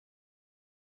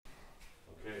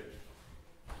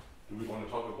we want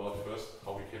to talk about first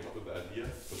how we came up with the idea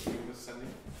for doing this, Sandy?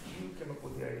 You came up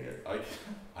with the idea.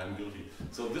 I'm guilty.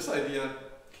 So this idea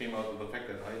came out of the fact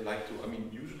that I like to, I mean,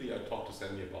 usually I talk to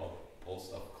Sandy about all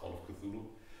stuff Call of Cthulhu,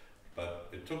 but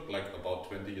it took like about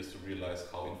 20 years to realize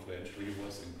how influential he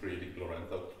was in creating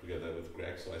Glorantha together with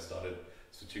Greg, so I started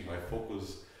switching my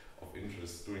focus of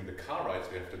interest during the car rides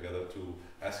we have together to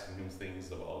asking him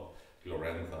things about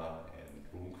Glorantha and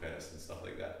RuneQuest and stuff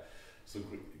like that. So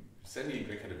Sandy and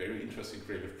Greg had a very interesting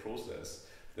creative process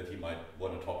that he might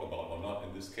want to talk about or not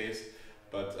in this case,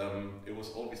 but it was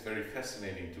always very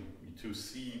fascinating to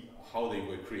see how they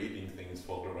were creating things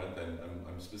for Glorantha, and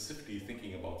I'm specifically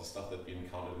thinking about the stuff that we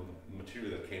encountered in the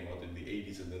material that came out in the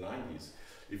 80s and the 90s.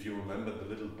 If you remember the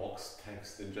little box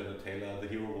text in Jenna Taylor, the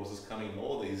hero was coming,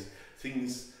 all these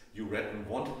things you read and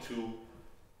wanted to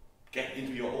get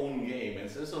into your own game, and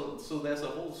so there's a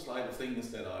whole slide of things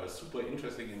that are super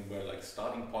interesting and were like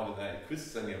starting point, and I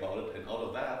quizzed Sandy about it, and out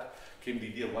of that came the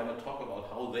idea, why not talk about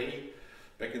how they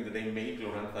back in the day made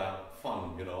Glorantha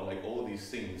fun, you know, like all these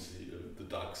things, the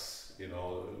ducks, you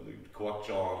know, the Quack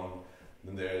John,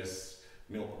 then there's,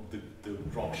 you know, the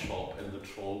drop shop and the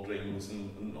troll drinks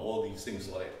and all these things.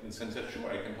 So in Sandy said, sure,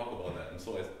 I can talk about that, and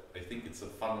so I think it's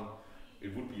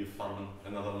it would be a fun,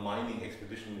 another mining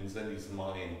expedition in Sandy's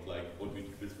mind, like what we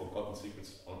did with Forgotten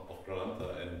Secrets of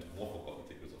Glorantha and more Forgotten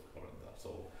Secrets of Glorantha.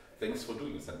 So thanks for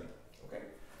doing it, Sandy. Okay.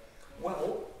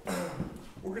 Well,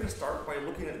 we're going to start by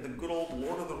looking at the good old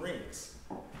Lord of the Rings.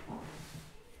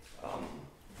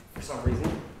 For some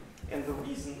reason. And the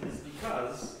reason is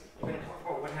because we're going to talk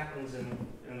about what happens in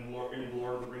the Lord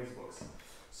of the Rings books.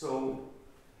 So,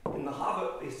 in The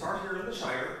Hobbit, they start here in the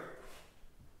Shire,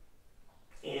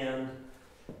 and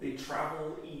they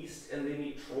travel east and they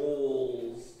meet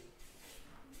trolls.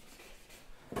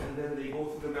 And then they go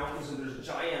through the mountains and there's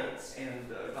giants and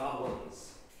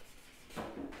goblins.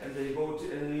 And they go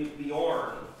to and they meet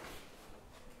Bjorn,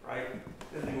 right?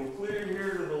 Then they go clear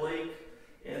here to the lake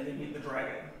and they meet the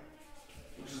dragon,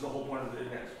 which is the whole point of the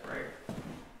event, right?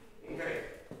 Okay.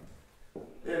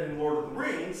 Then in Lord of the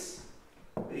Rings,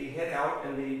 they head out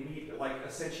and they meet like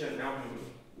Ascension Mountain,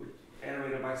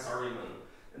 animated by Saruman.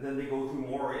 And then they go through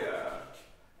Moria,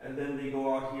 and then they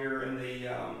go out here and they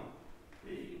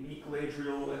meet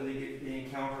Galadriel, and they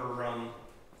encounter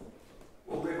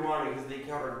well, later on because they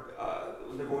encounter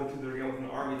when they're going through with an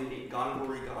army, they meet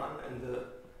Gondor and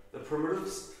the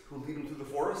primitives who lead them through the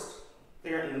forest.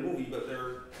 They aren't in the movie, but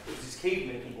it's these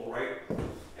caveman people, right?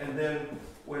 And then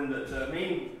when the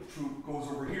main troop goes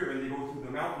over here and they go through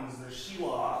the mountains, there's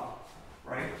Shelob,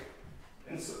 right?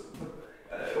 And so.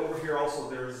 Over here also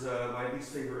there's my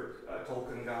least favorite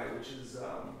Tolkien guy, which is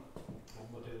Tom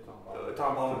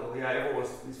Bombadil. Yeah, everyone's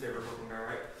least favorite Tolkien guy,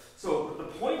 right? So the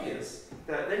point is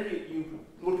that then you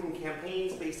look in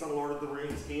campaigns based on Lord of the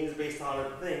Rings, games based on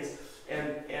other things,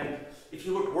 and if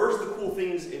you look, where's the cool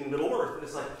things in Middle Earth?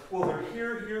 It's like, well, they're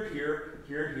here, and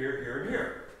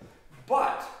here.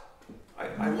 But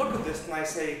I look at this and I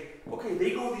say, okay,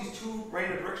 they go these two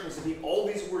random directions and meet all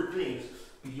these weird things.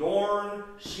 Bjorn,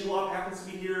 Shelob happens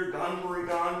to be here,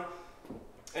 Gondor,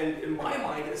 and in my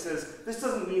mind it says, this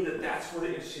doesn't mean that that's where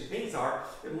the interesting things are.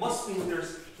 It must mean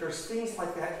there's things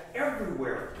like that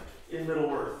everywhere in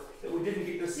Middle Earth that we didn't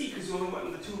get to see because we only went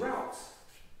in the two routes.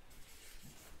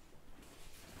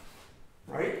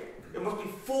 Right? It must be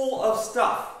full of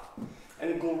stuff.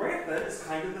 And Glorantha is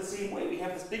kind of the same way. We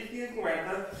have this big thing in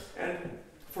Glorantha, and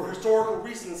for historical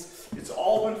reasons, it's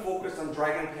all been focused on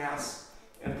Dragon Pass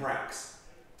and Prax.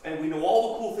 And we know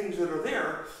all the cool things that are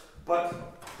there, but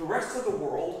the rest of the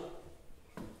world,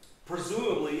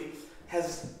 presumably,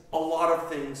 has a lot of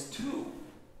things too,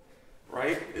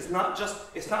 right? It's not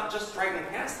just Dragon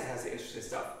Pass that has the interesting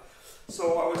stuff.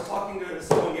 So I was talking to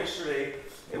someone yesterday,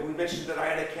 and we mentioned that I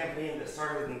had a campaign that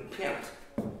started in Kent.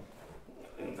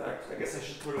 In fact, I guess I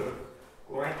should put a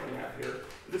Glorantha map here.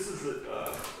 This is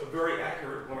a very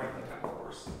accurate Glorantha map, of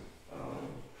course.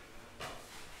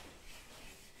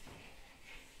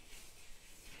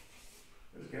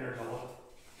 There's Ganardella,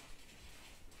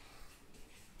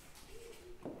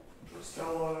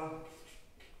 Drostella,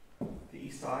 the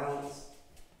East Isles,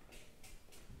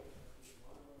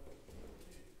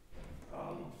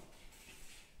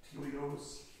 Telios,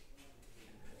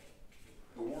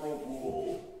 the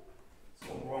Whirlpool. It's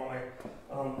going the wrong way.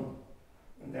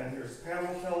 And then here's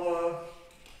Pameltella,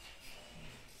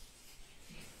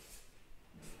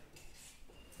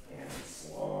 and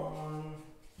Slon.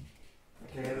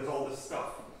 Okay, there's all this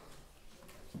stuff.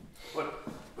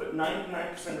 But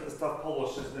 99% of the stuff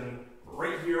published has been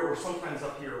right here or sometimes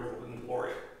up here a little bit in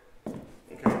Gloria.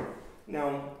 Okay?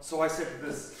 Now, so I said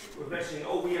this, we're mentioning,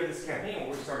 oh, we have this campaign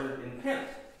where we started in Kent.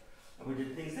 And we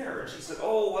did things there. And she said,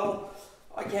 oh, well,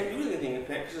 I can't do anything in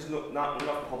Pent because there's not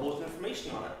enough published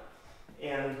information on it.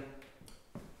 And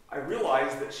I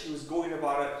realized that she was going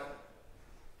about it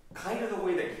kind of the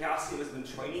way that Cassie has been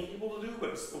training people to do, but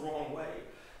it's the wrong way.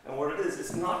 And what it is,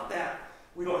 it's not that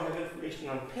we don't have information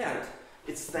on Pent,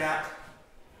 it's that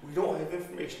we don't have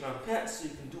information on Pent, so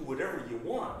you can do whatever you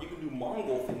want. You can do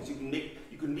Mongol things. You can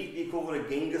meet the equivalent of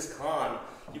Genghis Khan.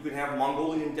 You can have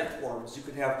Mongolian death worms. You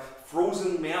can have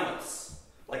frozen mammoths,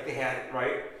 like they had,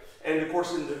 right? And of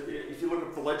course, if you look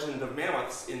at the legend of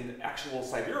mammoths in actual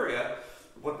Siberia,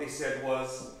 what they said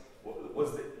was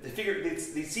that they figured they'd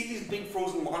see these big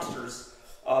frozen monsters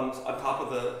on top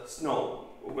of the snow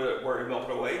where it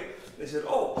melted away. They said,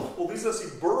 oh, well, these are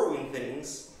these burrowing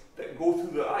things that go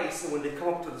through the ice, and when they come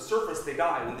up to the surface, they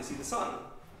die when they see the sun.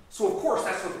 So of course,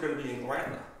 that's what they're going to be in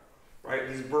Glorantha, right?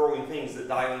 These burrowing things that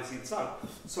die when they see the sun.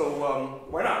 So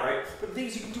why not, right? But the thing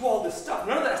is, you can do all this stuff.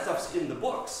 None of that stuff's in the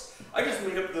books. I just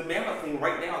made up the mammoth thing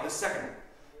right now, this second,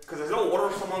 because I said, oh, what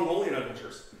are some Mongolian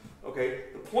adventures? Okay.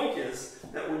 The point is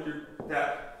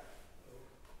that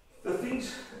the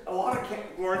things, a lot of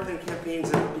Gloranthan campaigns,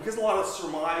 because a lot of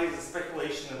surmise and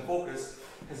speculation and focus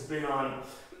has been on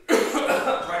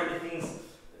trying to make things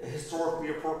historically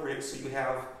appropriate, so you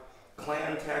have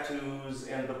clan tattoos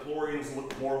and the Pelorians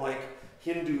look more like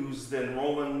Hindus than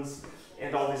Romans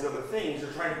and all these other things.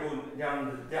 They're trying to go down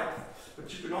into the depth,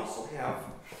 but you can also have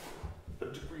a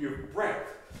degree of breadth.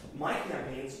 My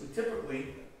campaigns, we typically,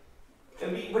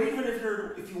 but even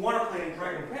if you want to play in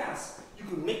Dragon Pass, you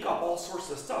can make up all sorts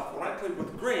of stuff. When I played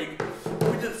with Greg,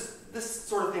 we did this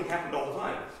sort of thing happened all the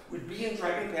time. We'd be in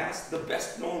Dragon Pass, the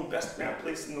best known, best map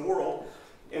place in the world,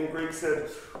 and Greg said,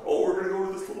 oh, we're going to go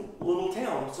to this little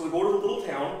town. So we go to the little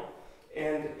town,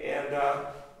 and the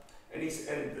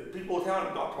people in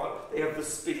town talked about, they have the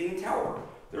spitting tower.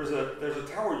 There's a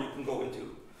tower you can go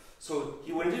into. So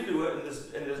he went into it,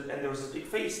 and there was this big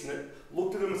face, and it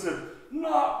looked at him and said,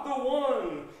 not the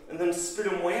one, and then spit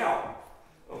him way out.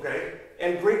 Okay?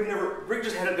 And Greg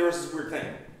just had it there as this weird thing.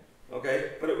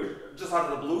 Okay? But it was just out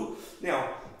of the blue. Now,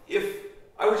 if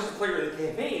I was just a player in the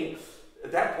campaign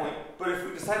at that point, but if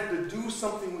we decided to do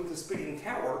something with the spitting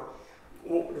tower,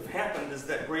 what would have happened is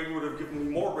that Greg would have given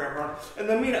me more background, and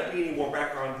there may not be any more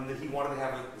background than that he wanted to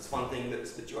have this fun thing that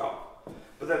spit you out.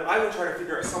 But then I would try to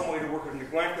figure out some way to work it into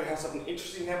Glorantha that have something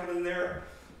interesting happen in there.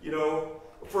 You know,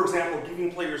 for example,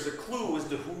 giving players a clue as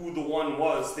to who the one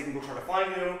was, they can go try to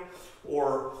find him,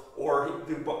 or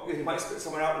he might spit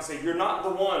someone out and say, you're not the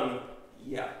one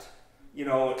yet. You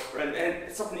know,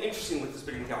 and something interesting with the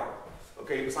spitting tower.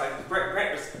 Okay, besides,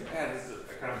 Grant just had this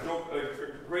kind of joke,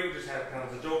 Greg just had kind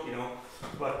of a joke, you know,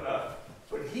 but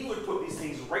he would put these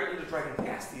things right into Dragon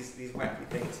Pass, these wacky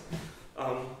things.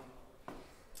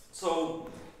 So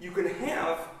you can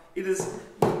have,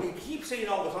 we keep saying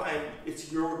all the time,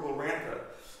 it's your Glorantha,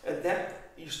 and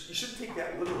that, you should take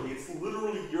that literally. It's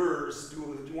literally yours to do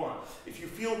what you want. If you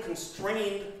feel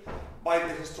constrained by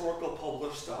the historical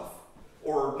published stuff,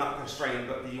 or not constrained,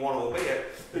 but you want to obey it,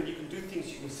 then you can do things.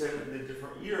 You can set it in a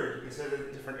different year, you can set it in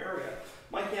a different area.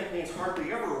 My campaigns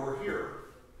hardly ever were here,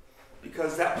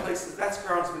 because that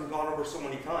ground's been gone over so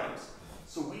many times.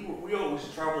 So we always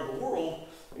travel the world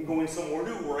and go in somewhere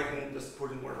new where I can just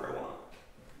put in whatever I want.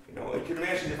 You know, you can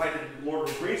imagine if I did Lord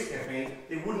of the Rings campaign,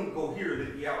 they wouldn't go here,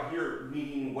 they'd be out here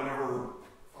meeting whatever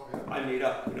I made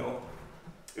up, you know.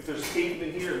 If there's a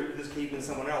caveman here, maybe there's a caveman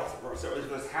someone else. Or if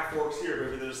there's half orcs here,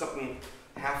 maybe there's something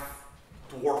half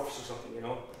dwarfs or something, you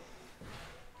know.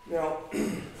 Now,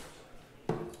 you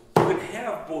can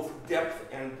have both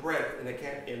depth and breadth in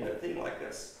a thing like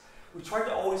this. We try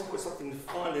to always put something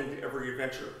fun into every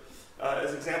adventure.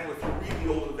 As an example, if you read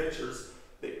the old adventures,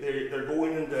 they're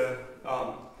going into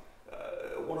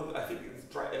one of the, I think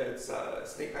it's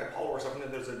Snake Eye Hollow or something,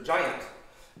 and there's a giant.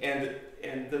 And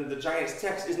then the giant's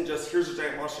text isn't just, here's a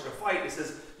giant monster to fight. It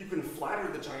says, you can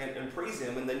flatter the giant and praise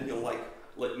him, and then he'll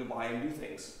let you buy and do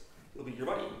things. He'll be your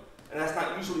buddy. And that's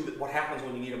not usually what happens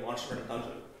when you meet a monster in a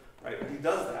dungeon, right? But he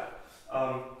does that.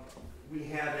 We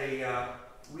had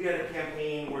a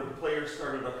campaign where the players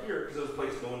started up here, because it was a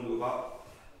place no one knew about.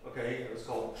 Okay, it was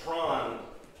called Tron,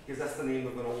 because that's the name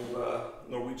of an old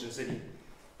Norwegian city.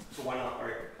 So why not,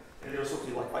 right? And they were supposed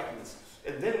to be like Vikings.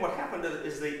 And then what happened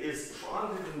is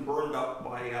Tron had been burned up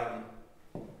by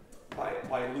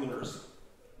lunars.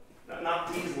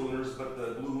 Not these lunars, but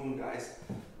the Blue Moon guys.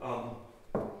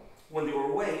 When they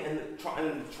were away, and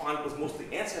Tron was mostly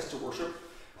ancestor worship.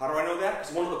 How do I know that?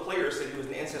 Because one of the players said he was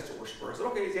an ancestor worshiper. I said,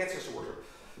 okay, he's ancestor worship.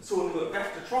 So when we went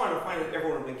back to Tron to find that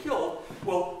everyone had been killed,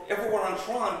 well, everyone on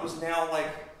Tron was now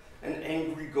like an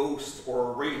angry ghost or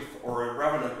a wraith or a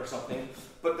revenant or something,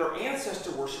 but they're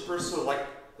ancestor worshippers, so like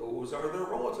those are their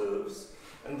relatives,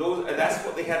 and that's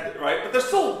what they had, right? But they're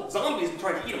still zombies and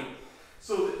trying to eat them.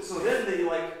 So then they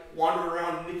like wandered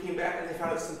around and they came back and they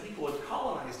found that some people had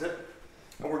colonized it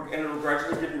and were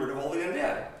gradually getting rid of all the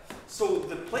undead. So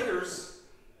the players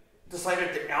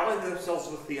decided to ally themselves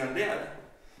with the undead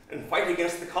and fight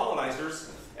against the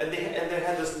colonizers, and they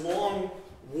had this long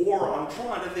war on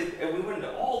Tron, and we went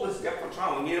into all this depth on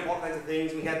Tron. We made up all kinds of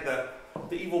things. We had the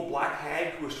evil black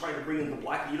hag who was trying to bring in the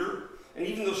Black Eater, and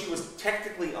even though she was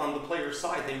technically on the player's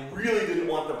side, they really didn't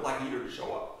want the Black Eater to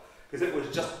show up because it was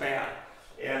just bad.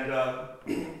 And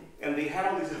and they had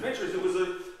all these adventures.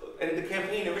 And the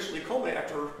campaign eventually culminated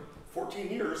after 14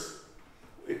 years.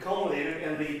 It culminated,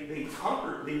 and they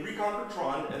reconquered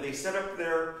Tron, and they set up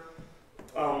their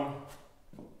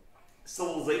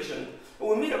civilization. And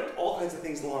we made up all kinds of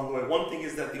things along the way. One thing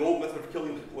is that the old method of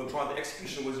killing people in Tron, the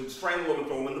execution, was you'd strangle them and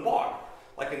throw them in the bog,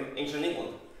 like in ancient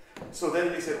England. So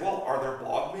then they said, well, are there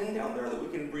bog men down there that we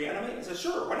can reanimate? I said,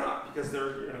 sure, why not? Because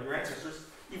they're your ancestors,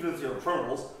 even if they're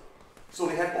criminals. So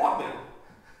they had bog men.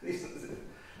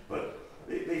 But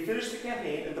they finished the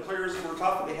campaign, and the players were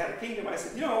tough, and they had a kingdom. I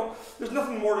said, there's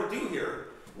nothing more to do here.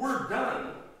 We're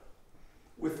done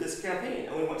with this campaign,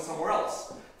 and we went somewhere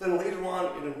else. Then later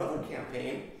on in another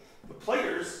campaign, the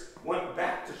players went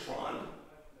back to Tron,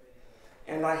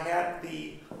 and I had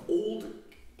the old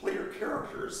player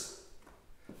characters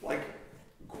like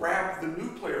grab the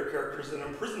new player characters and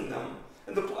imprison them.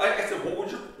 And I said, what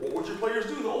would your players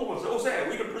do? The old ones, oh, say,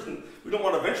 we don't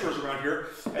want adventurers around here.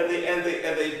 And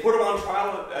they put them on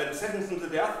trial and sentenced them to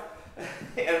death.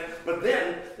 But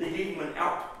then they gave them an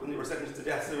out when they were sentenced to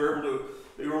death. So they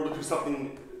were able to do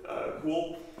something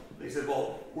cool. They said,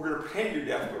 well, we're going to pretend you're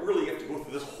deaf, but really you have to go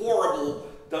through this horrible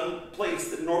done place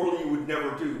that normally you would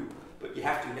never do. But you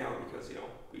have to now because,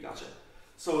 we got you.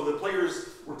 So the players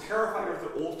were terrified of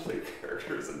their old player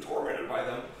characters and tormented by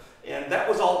them. And that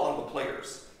was all on the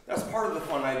players. That's part of the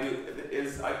fun I do.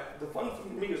 The fun for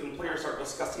me is when players start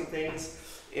discussing things,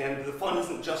 and the fun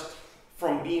isn't just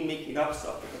from me making up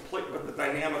stuff, but the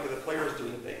dynamic of the players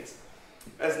doing things.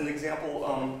 As an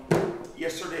example,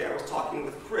 yesterday I was talking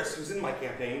with Chris, who's in my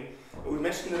campaign, and we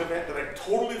mentioned an event that I'd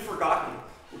totally forgotten,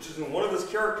 which is in one of his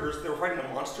characters, they were fighting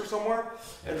a monster somewhere,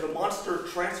 and the monster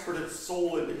transferred its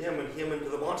soul into him and him into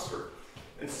the monster.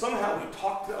 And somehow he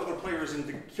talked the other players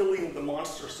into killing the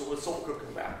monster so his soul could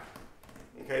come back.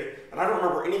 Okay? And I don't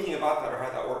remember anything about that or how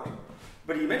that worked.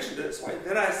 But he mentioned it, so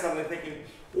then I started thinking,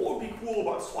 what would be cool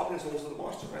about swapping souls with the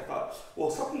monster? And I thought, well,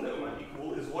 something that might be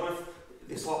cool is what if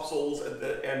they swap souls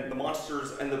and the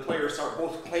monsters and the players start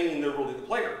both claiming they're really the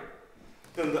player?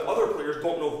 Then the other players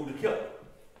don't know who to kill,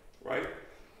 right?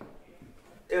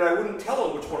 And I wouldn't tell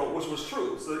them which was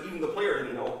true, so that even the player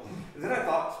didn't know. And then I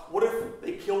thought, what if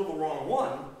they killed the wrong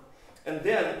one, and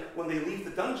then when they leave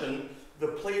the dungeon, the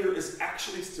player is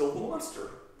actually still the monster?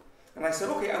 And I said,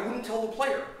 okay, I wouldn't tell the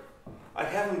player. I'd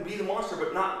have him be the monster,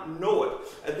 but not know it.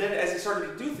 And then as he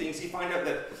started to do things, he find out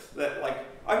that like,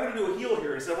 I'm going to do a heal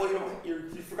here. And he said, well,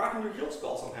 you've forgotten your heal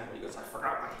spell somehow. And he goes, I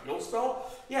forgot my heal spell?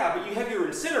 Yeah, but you have your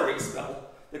incinerate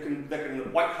spell that can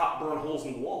white hot burn holes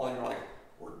in the wall. And you're like,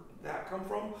 where'd that come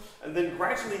from? And then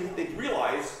gradually they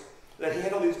realize that he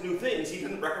had all these new things. He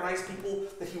didn't recognize people,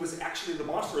 that he was actually the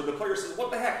monster. And the player says,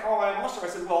 what the heck, how am I a monster? I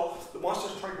said, well, the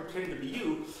monster's trying to pretend to be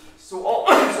you. So all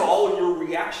of your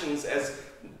reactions as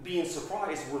being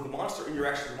surprised were the monster, and you're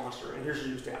actually the monster, and here's your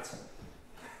new stats.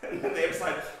 And then they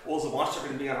decide, well, is the monster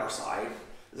going to be on our side?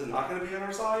 Is it not going to be on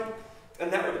our side?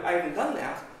 And I haven't done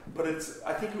that, but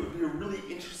I think it would be a really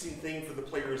interesting thing for the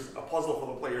players, a puzzle for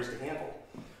the players to handle.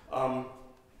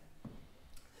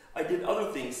 I did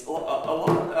other things. I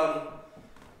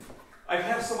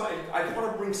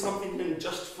want to bring something in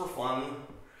just for fun,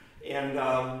 and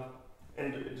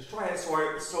to try it.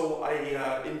 So I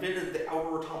invented the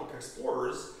Outer Atomic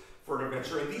Explorers for an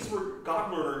adventure, and these were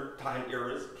Godlearner time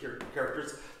eras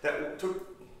characters that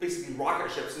took basically rocket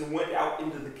ships and went out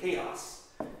into the chaos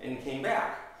and came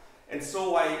back. And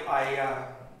so I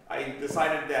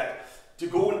decided that to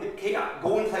go into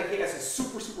that chaos is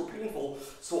super, super painful.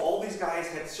 So all these guys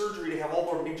had surgery to have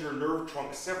all their major nerve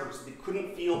trunks severed, so they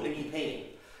couldn't feel any pain,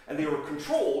 and they were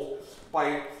controlled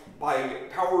by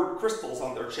powered crystals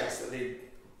on their chest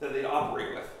that they'd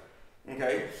operate with.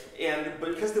 Okay,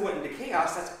 but because they went into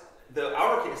chaos, that's the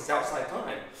outer chaos is outside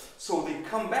time. So they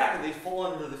come back and they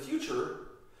fall into the future,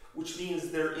 which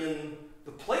means they're in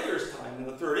the player's time in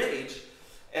the Third Age.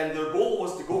 And their goal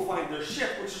was to go find their ship,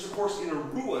 which is, of course, in a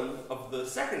ruin of the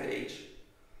Second Age,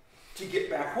 to get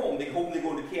back home. They hope they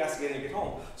go into chaos again and get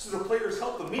home. So the players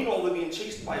help them. Meanwhile, they're being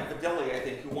chased by Fidelity, I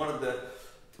think, who wanted to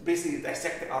basically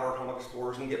dissect the Outer Atomic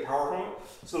Explorers and get power from it.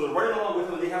 So they're running along with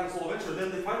them, and they have this little adventure.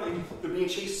 And then they're being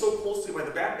chased so closely by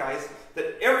the bad guys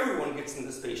that everyone gets in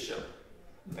the spaceship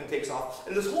and takes off.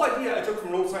 And this whole idea I took from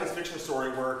an old science fiction story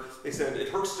where they said it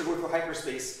hurts to go through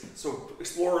hyperspace, so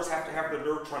explorers have to have their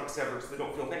nerve trunks severed so they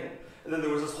don't feel pain. And then there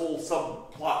was this whole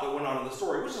subplot that went on in the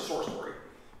story, which is a short story.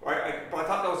 Right? But I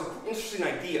thought that was an interesting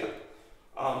idea.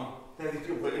 They had these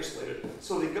people that insulated.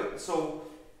 So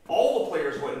all the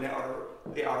players went in the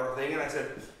outer thing, and I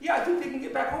said, yeah, I think they can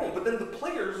get back home. But then the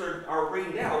players are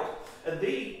rained out, and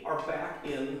they are back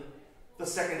in the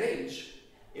Second Age,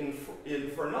 in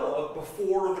Fernella,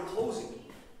 before the closing.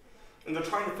 And they're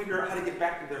trying to figure out how to get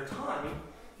back to their time.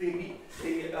 And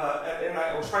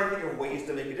I was trying to think of ways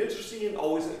to make it interesting, and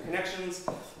always connections,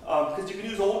 because you can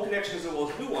use old connections as well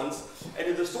as new ones. And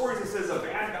in the stories it says a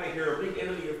bad guy here, a big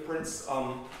enemy of Prince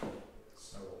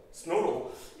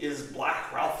Snodel, is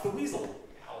Black Ralph the Weasel.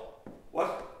 Ow.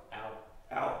 What? Ow.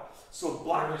 Ow. So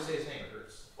Black. When you say his name, it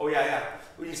hurts. Oh yeah.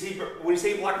 When you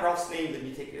say Black Ralph's name, then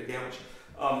you take damage.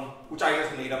 Which I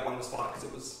just made up on the spot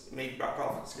because it made Black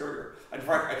Ralph scarier. I'd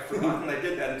forgotten I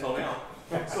did that until now.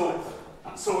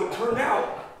 So it turned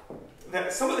out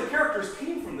that some of the characters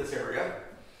came from this area,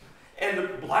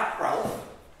 and Black Ralph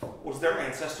was their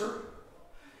ancestor,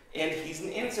 and he's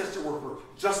an ancestor worker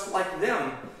just like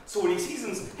them. So when he sees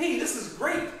them, hey, this is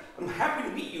great. I'm happy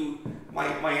to meet you,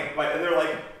 and they're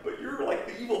like, but you're like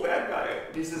the evil bad guy.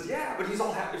 And he says, yeah, but he's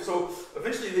all happy. So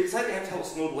eventually they decide they have to help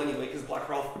Snodel anyway because Black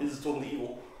Ralph is totally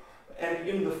evil. And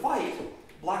in the fight,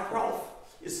 Black Ralph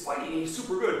is fighting, and he's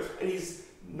super good, and he's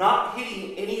not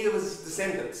hitting any of his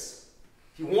descendants.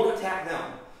 He won't attack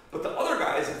them. But the other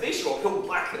guys, if they show up, he'll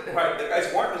black it. Right? The guys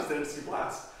who aren't descendants, he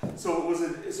blasts. So it was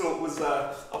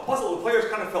a puzzle. The players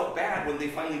kind of felt bad when they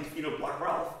finally defeated Black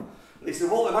Ralph. They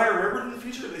said, well, am I remembered in the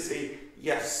future? And they say,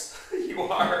 yes, you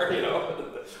are,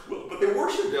 But they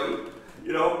worship him,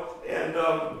 and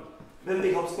then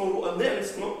they help Snodel, and then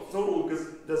Snodel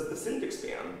does the Syndic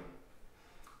span,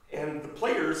 and the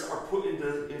players are put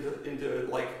into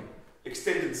like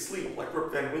extended sleep, like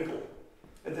Rip Van Winkle,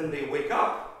 and then they wake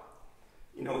up,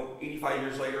 85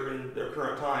 years later in their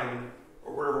current time,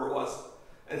 or wherever it was,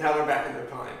 and now they're back in their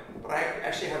time. But I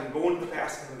actually have them go into the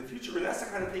past and into the future, and that's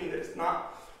the kind of thing that's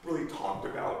not really talked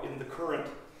about in the current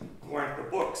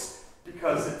Glorantha books,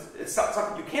 because it's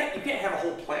something you can't have a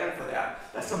whole plan for that.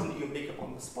 That's something that you make up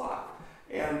on the spot.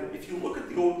 And if you look at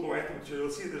the old Glorantha material,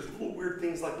 you'll see there's little weird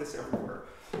things like this everywhere.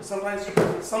 Sometimes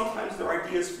they're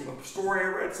ideas from a story I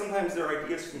read. Sometimes they're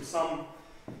ideas from some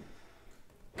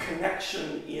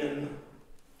connection in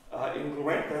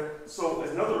Glorantha. So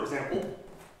as another example,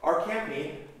 our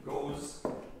campaign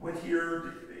went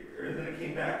here, and then it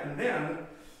came back, and then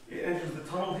it enters the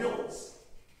Tunnel Hills,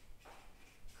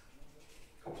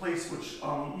 a place which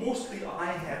mostly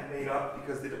I had made up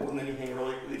because there wasn't anything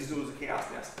really. They just knew it was a chaos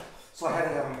nest. So I had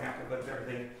to have a map of it and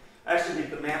everything. I actually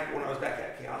made the map when I was back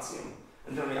at Chaosium,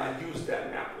 and then I used that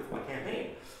map with my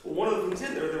campaign. Well, one of the things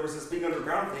in there was this big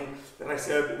underground thing that I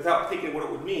said, without thinking what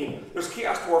it would mean, there's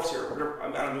chaos dwarfs here.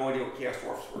 I have no idea what chaos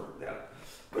dwarfs were then.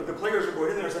 But the players were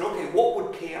going in there and said, okay, what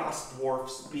would chaos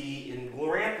dwarfs be in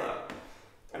Glorantha?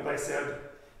 And I said,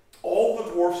 all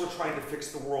the dwarfs are trying to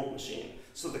fix the world machine.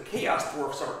 So the chaos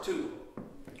dwarfs are too.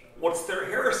 What's their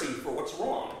heresy for what's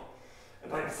wrong?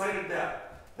 And I decided that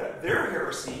their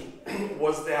heresy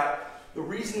was that the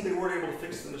reason they weren't able to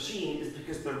fix the machine is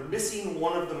because they're missing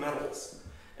one of the metals.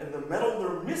 And the metal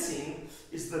they're missing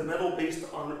is the metal based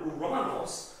on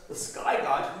Uranos, the sky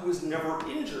god who was never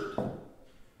injured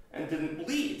and didn't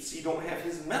bleed. So you don't have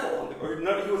his metal,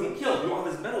 he wasn't killed, you don't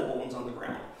have his metal bones on the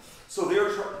ground. So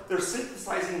they're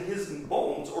synthesizing his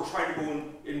bones or trying to go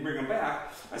and bring them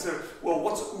back. I said, well,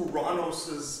 what's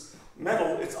Uranos'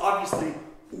 metal? It's obviously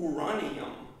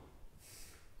uranium.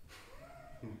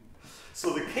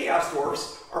 So the Chaos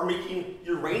Dwarfs are making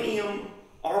uranium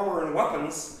armor and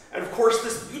weapons, and of course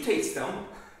this mutates them,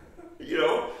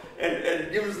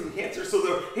 and gives them cancer. So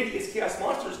they're hideous chaos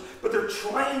monsters, but they're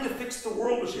trying to fix the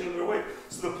world machine in their way.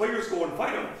 So the players go and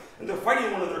fight them, and they're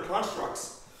fighting one of their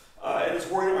constructs, and it's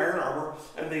wearing iron armor,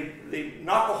 and they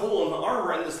knock a hole in the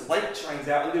armor, and this light shines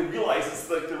out, and they realize it's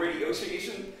like the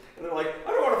radiation, and they're like, I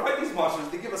don't want to fight these monsters,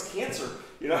 they give us cancer,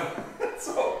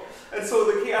 so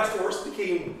the Chaos Dwarfs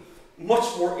became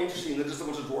much more interesting than just a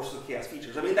bunch of dwarfs with chaos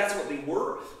features. I mean, that's what they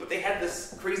were, but they had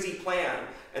this crazy plan,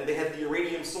 and they had the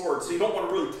uranium sword, so you don't want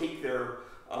to really take their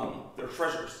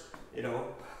treasures,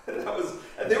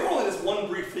 And they were only this one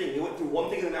brief thing. They went through one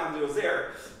thing in the mountain that was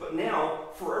there, but now,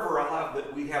 forever,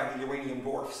 we have the uranium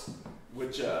dwarfs,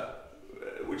 which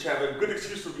which have a good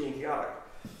excuse for being chaotic.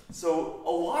 So a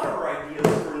lot of our ideas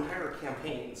for entire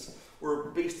campaigns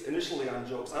were based initially on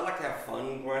jokes. I like to have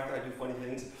fun, I do funny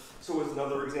things. So as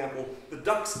another example, the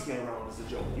ducks came around as a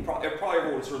joke. Probably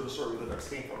everyone's heard the story where the ducks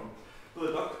came from.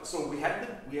 But so we had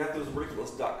those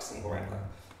ridiculous ducks in Glorantha.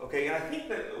 Okay, and I think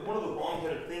that one of the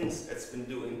wrong-headed things it's been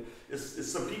doing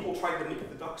is some people tried to make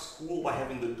the ducks cool by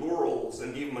having the Durals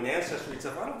and gave them an ancestry and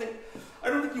stuff. I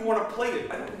don't think you want to play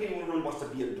it. I don't think anyone really wants to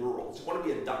be a Dural. You want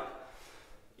to be a duck.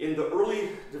 In the early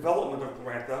development of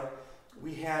Glorantha,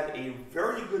 we had a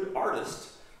very good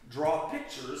artist draw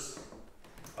pictures,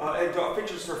 and draw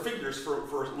pictures for figures for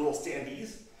little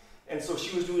standees. And so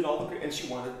she was doing and she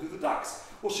wanted to do the ducks.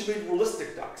 Well, she made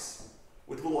realistic ducks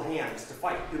with little hands to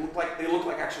fight. They look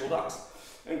like actual ducks.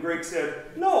 And Greg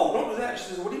said, no, don't do that. She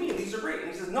says, what do you mean? These are great.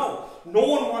 And he says, no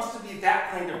one wants to be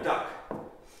that kind of duck.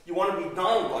 You want to be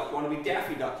Donald Duck, you want to be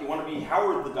Daffy Duck, you want to be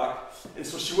Howard the Duck. And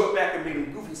so she went back and made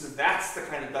him goofy and said, that's the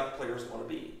kind of duck players want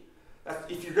to be.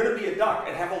 If you're going to be a duck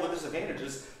and have all the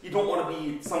disadvantages, you don't want to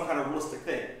be some kind of realistic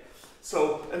thing.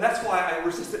 So, and that's why I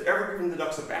resisted ever giving the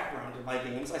ducks a background in my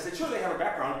games. I said, sure, they have a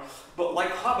background, but like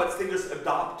hobbits, they just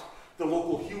adopt the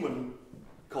local human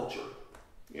culture.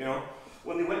 You know,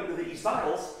 when they went to the East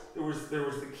Isles, there was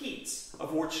the Keats,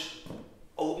 of which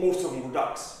most of them were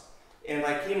ducks. And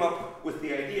I came up with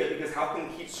the idea, because how can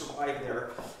Keats survive there,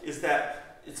 is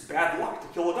that it's bad luck to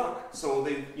kill a duck. So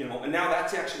they, you know, and now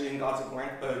that's actually in Gods of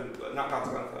Glorantha, not Gods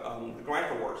of Glorantha, the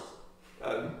Glorantha Wars.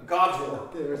 God's War.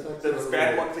 That it's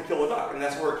bad luck to kill a duck. And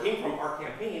that's where it came from, our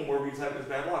campaign, where we decided it was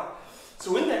bad luck.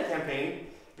 So in that campaign,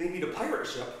 they need a pirate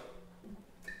ship.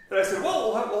 And I said,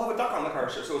 well, we'll have a duck on the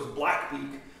pirate ship. So it was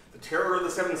Blackbeak, the terror of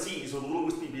the seven seas, with a little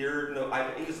wispy beard. No,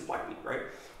 he was a Blackbeak, right?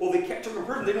 Well, they took him in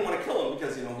prison. They didn't want to kill him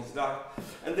because, you know, he's a duck.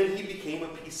 And then he became a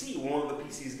PC. When one of the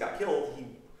PCs got killed, he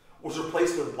was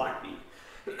replaced with Blackbeak.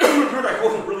 It turned out he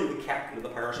wasn't really the captain of the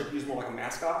pirate ship. He was more like a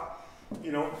mascot.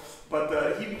 You know,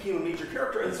 but he became a major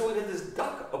character, and so we had this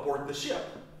duck aboard the ship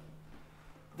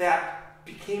that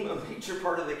became a major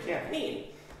part of the campaign.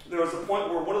 There was a point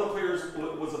where one of the players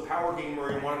was a power gamer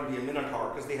and wanted to be a Minotaur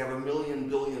because they have 1,000,000,000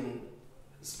 billion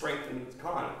strength in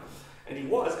con, and he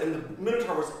was, and the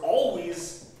Minotaur was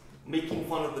always making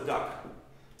fun of the duck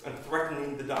and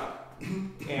threatening the duck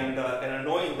and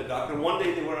annoying the duck. And one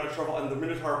day they went out of trouble, and the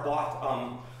Minotaur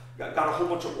got a whole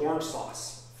bunch of orange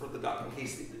sauce for the duck in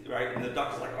case, right? And the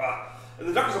duck is like, ah. And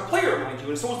the duck is a player, mind you,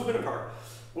 and so is the Minotaur.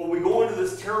 Well, we go into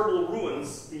this terrible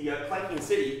ruins, the clanking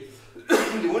city.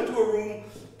 We went to a room,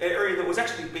 area that was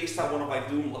actually based on one of my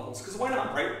Doom levels, because why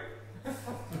not, right?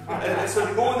 and so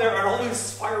they go in there, and all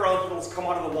these fire elementals come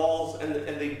out of the walls, and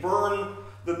they burn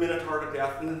the Minotaur to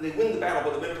death, and then they win the battle,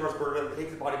 but the Minotaur's burned, and they take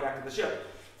the body back to the ship.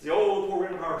 They say, oh, poor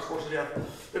Minotaur, scorched to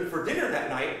death. Then for dinner that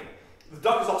night, the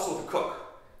duck is also the cook,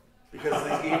 because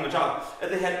they gave him a job. And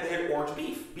they had orange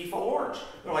beef all orange.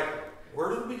 They're like, where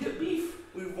did we get beef?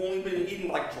 We've only been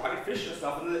eating like dried fish and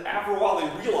stuff. And then after a while they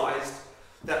realized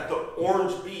that the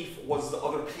orange beef was the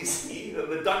other PC.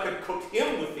 The duck had cooked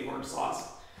him with the orange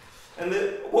sauce. And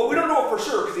well, we don't know it for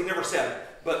sure because he never said.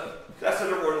 But that's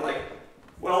what everyone like,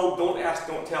 well, don't ask,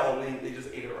 don't tell. And they just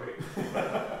ate it right.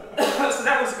 So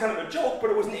that was kind of a joke, but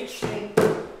it was an interesting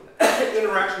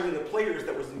interaction with the players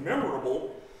that was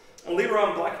memorable. And later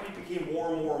on, Blackbeak became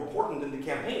more and more important in the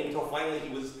campaign until finally he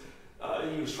was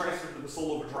transferred to the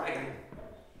soul of a dragon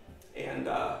and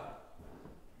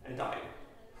died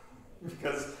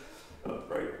because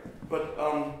right. But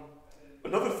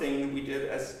another thing that we did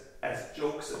as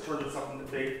jokes that turned into something that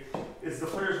big is the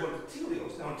players went to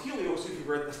Telios. Now in Telios, if you've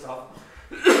read this stuff,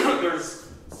 there's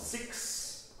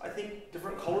 6, I think,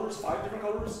 different colors, 5 different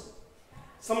colors,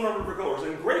 some number of different colors.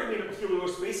 And Greg made up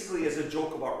Telios basically as a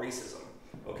joke about racism.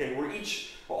 Okay, where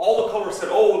all the colors said,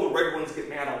 oh, the red ones get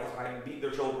mad all the time and beat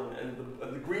their children, and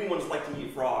the green ones like to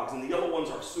eat frogs, and the yellow ones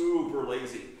are super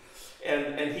lazy.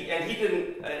 And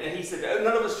he said,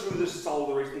 none of us true, this is all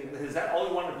the race thing. Is that all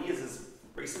you want to be, is this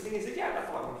racist thing? He said, yeah, that's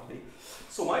all I want to be.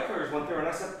 So my players went there, and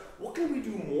I said, what can we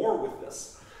do more with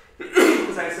this?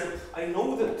 Because I said, I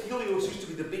know that Telios used to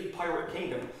be the big pirate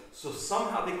kingdom, so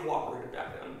somehow they cooperated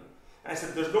back then. And I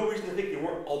said, there's no reason to think they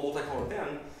weren't all multicolored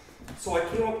then. So I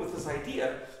came up with this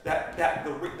idea that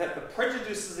the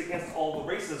prejudices against all the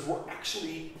races were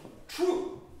actually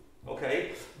true,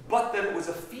 okay? But that it was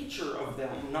a feature of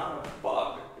them, not a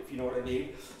bug, if you know what I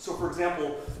mean. So for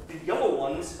example, the yellow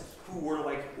ones who were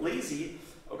like lazy,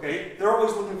 okay, they're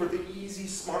always looking for the easy,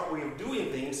 smart way of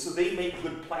doing things, so they make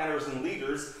good planners and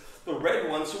leaders. The red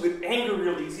ones who get angry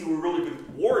real easy were really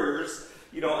good warriors,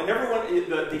 you know, and everyone,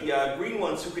 the green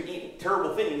ones who could eat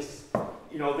terrible things,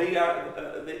 you know, they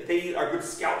are good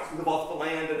scouts who live off the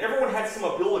land, and everyone had some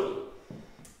ability.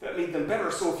 that made them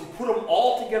better. So if you put them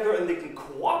all together and they can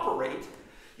cooperate,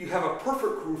 you have a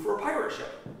perfect crew for a pirate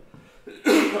ship.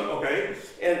 Okay,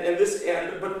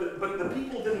 but the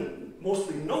people didn't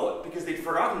mostly know it because they'd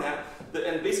forgotten that,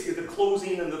 and basically the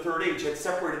closing and the Third Age had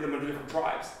separated them into different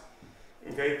tribes.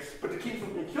 Okay, but to keep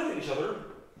them from killing each other,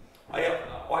 I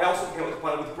also came up with a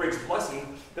plan with Greg's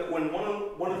blessing that when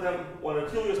one of them, when a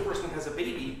Helios person has a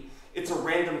baby, it's a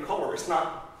random color. It's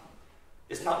not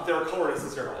their color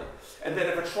necessarily. And then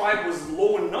if a tribe was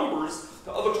low in numbers,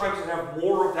 the other tribes would have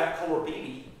more of that color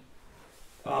baby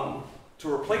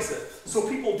to replace it. So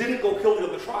people didn't go kill the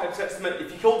other tribes. That's meant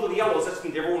if you killed the yellows, that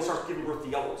means everyone starts giving birth to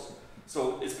yellows.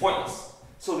 So it's pointless.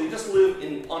 So they just live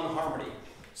in unharmony.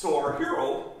 So our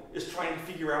hero is trying to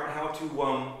figure out how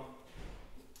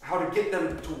to get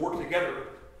them to work together,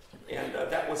 and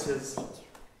that was his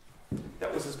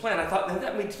plan. I thought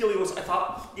that made Helios,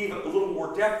 gave it a little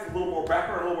more depth, a little more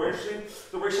background, a little more interesting.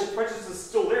 The racial prejudice is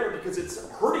still there because it's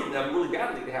hurting them really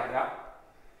badly to have that.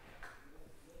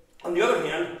 On the other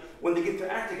hand, when they get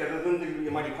to act together, then they're going to be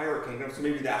a mighty pirate kingdom, so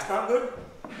maybe that's not good.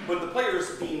 But the players,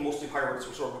 being mostly pirates,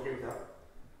 were sort of okay with that.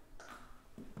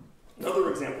 Another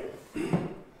example.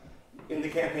 In the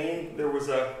campaign, there was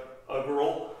a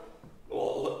girl,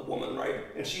 well, a woman, right?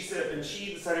 And she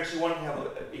decided she wanted to have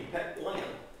a pet lion.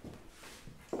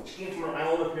 She came from an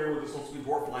island up here where there's supposed to be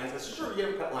dwarf lions. I said, sure, you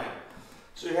have a pet lion.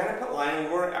 So we had a pet lion, and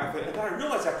we were in Africa, and then I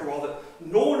realized after a while that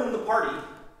no one in the party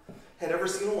had ever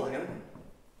seen a lion,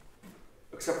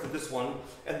 except for this one.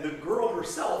 And the girl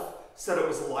herself said it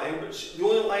was a lion, but the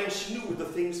only lion she knew were the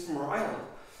things from her island.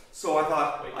 So I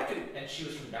thought, And she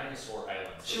was from Dinosaur Island.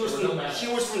 So she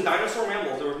was from dinosaur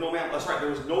mammals. There was no mammals. That's right. There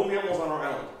was no mammals on our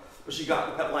island, but she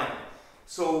got the pet lion.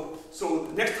 So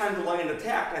the next time the lion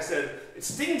attacked, I said, it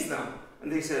stings them. And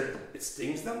they said, it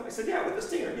stings them? I said, yeah, with a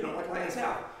stinger, like lions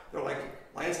have. They're like,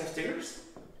 lions have stingers?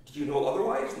 Do you know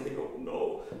otherwise? And they go,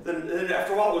 no. Then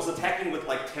after a while, it was attacking with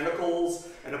like tentacles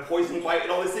and a poison bite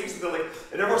and all these things. And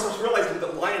everyone starts realizing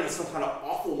that lion is some kind of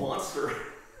awful monster.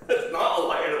 It's not a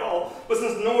lion at all. But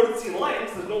since no one had seen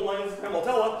lions, there's no lions in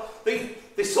Cameltella,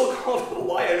 they still called it a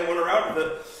lion and went around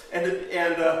with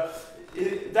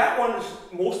it. That one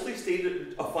mostly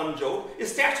stayed a fun joke.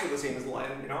 Its stats were the same as the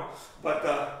lion,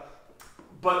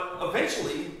 But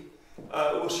eventually,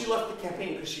 she left the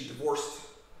campaign because she divorced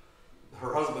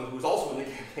her husband, who was also in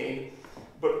the campaign.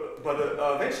 But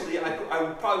eventually,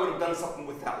 I probably would have done something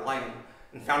with that lion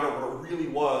and found out what it really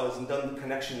was and done the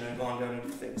connection and gone down and do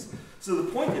things. So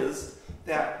the point is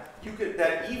that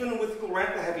even with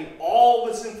Glorantha having all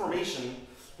this information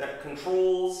that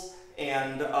controls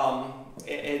and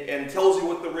tells you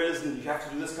what there is and you have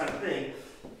to do this kind of thing,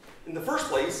 in the first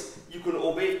place, you can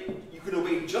obey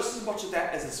just as much of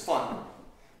that as is fun.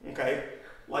 Okay?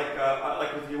 Like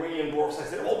with the Iranian dwarfs, I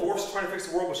said, well, dwarfs are trying to fix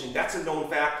the world machine. That's a known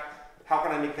fact. How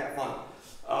can I make that fun?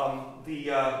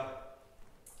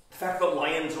 The fact that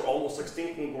lions are almost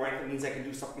extinct in Glorantha means I can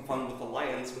do something fun with the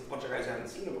lions with a bunch of guys who haven't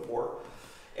seen them before.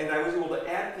 And I was able to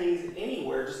add things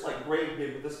anywhere, just like Greg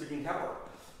did with the Speaking Tower.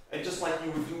 And just like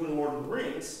you would do in Lord of the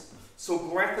Rings. So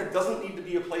Glorantha doesn't need to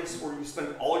be a place where you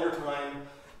spend all your time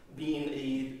being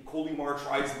a Kolimar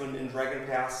tribesman in Dragon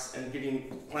Pass and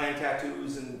getting clan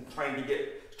tattoos and trying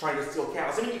to steal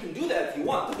cows. I mean, you can do that if you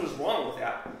want. Nothing's wrong with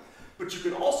that. But you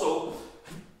can also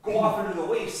go off into the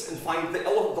wastes and find the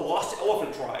lost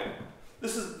elephant tribe.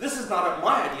 This is not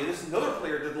my idea. This is another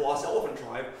player did the lost elephant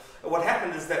tribe. And what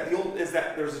happened is that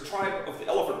there's a tribe of the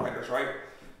elephant riders, right?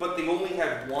 But they only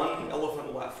had one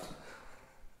elephant left.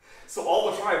 So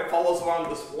all the tribe follows around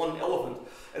this one elephant,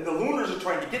 and the Lunars are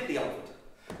trying to get the elephant.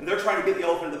 And they're trying to get the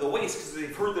elephant to the waste because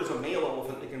they've heard there's a male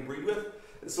elephant they can breed with.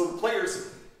 And so the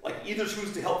players either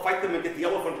choose to help fight them and get the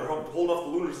elephant or help hold off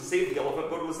the Lunars and save the elephant.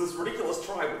 But it was this ridiculous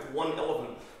tribe with one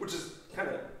elephant, which is kind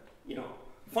of,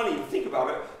 funny to think about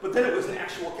it. But then it was an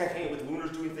actual campaign with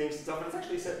Lunars doing things and stuff, and it's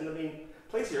actually set in the main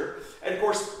place here. And of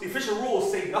course, the official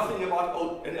rules say nothing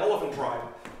about an elephant tribe.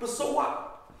 But so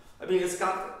what? I mean, it's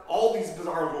got all these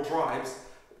bizarre little tribes.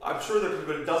 I'm sure there could have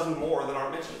been a dozen more that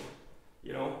aren't mentioned,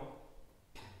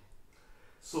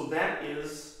 So that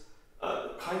is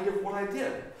kind of what I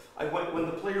did. When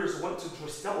the players went to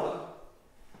Dristella,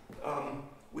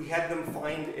 we had them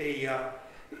find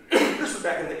this was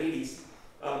back in the 80s.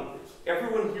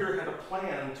 Everyone here had a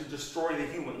plan to destroy the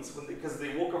humans because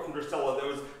they woke up from Dristella.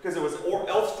 There was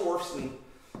elves, dwarfs,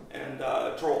 and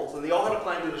trolls, and they all had a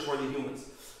plan to destroy the humans.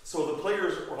 So the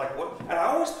players were like, "What?" And I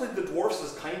always played the dwarfs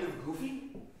as kind of goofy.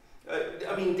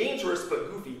 Dangerous but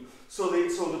goofy. So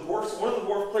the dwarfs. One of the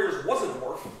dwarf players was a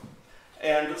dwarf,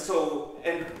 And so,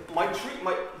 and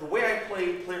the way I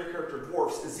play player character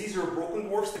dwarfs is these are broken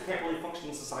dwarfs that can't really function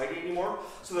in society anymore,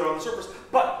 so they're on the surface.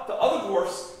 But the other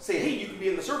dwarfs say, hey, you can be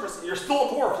in the surface, and you're still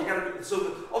a dwarf. You gotta. So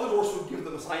the other dwarfs would give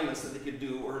them assignments that they could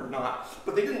do or not,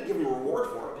 but they didn't give them a reward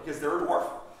for it because they're a dwarf,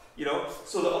 you know.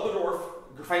 So the other dwarf,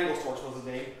 Grfanglestorch was his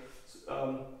name,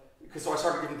 so I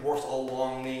started giving dwarfs all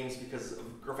long names because of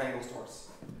Grfanglestorch.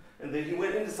 And then he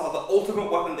went in and saw the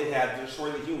ultimate weapon they had to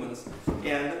destroy the humans.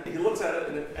 And he looks at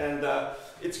it, and the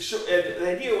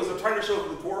idea was of trying to show that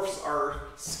the dwarfs are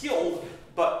skilled,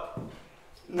 but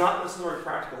not necessarily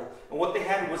practical. And what they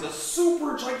had was a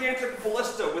super gigantic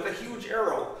ballista with a huge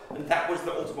arrow, and that was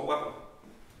the ultimate weapon.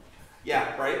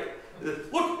 Yeah, right?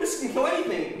 Look, this can kill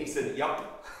anything. And he said,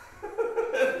 yup.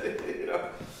 You know,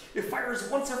 it fires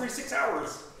once every 6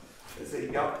 hours. I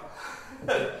said, yup.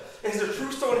 It has a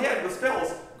true stone head with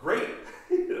spells. Great.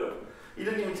 You know, he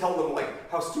didn't even tell them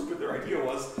like how stupid their idea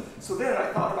was. So then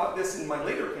I thought about this in my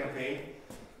later campaign,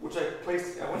 which I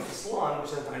went to Salon,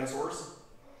 which has dinosaurs,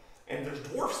 and there's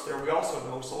dwarfs there, we also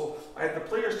know. So I had the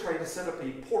players trying to set up a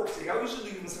port. See, I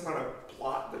usually do some kind of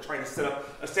plot that trying to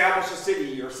establish a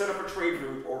city, or set up a trade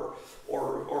route,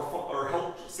 or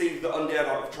help save the undead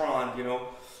out of Tron, you know.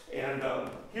 And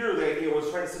here the idea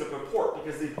was trying to set up a port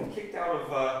because they've been kicked out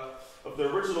of the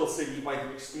original city by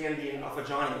the expanding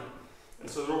Afajani. And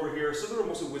so they're over here, so they're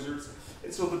mostly wizards.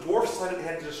 And so the dwarfs decided they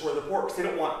had to destroy the port because they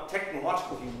don't want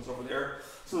technological humans over there.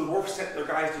 So the dwarfs sent their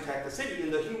guys to attack the city,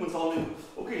 and the humans all knew,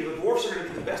 okay, the dwarfs are going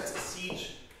to be the best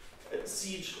at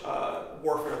siege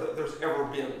warfare that there's ever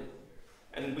been.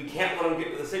 And we can't let them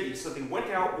get to the city. So they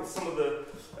went out with some of the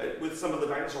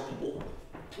dinosaur people,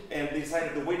 and they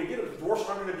decided the way to get it, the dwarfs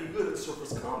aren't going to be good at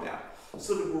surface combat.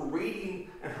 So they were raiding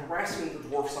and harassing the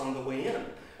dwarfs on the way in.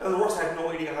 And the dwarfs had no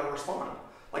idea how to respond.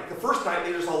 Like the first night,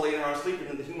 they were just all laying around sleeping,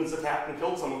 and the humans attacked and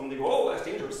killed some of them. They go, oh, that's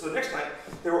dangerous. So the next night,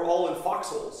 they were all in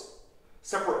foxholes,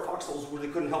 separate foxholes where they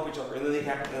couldn't help each other. And then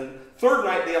then third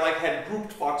night, they like had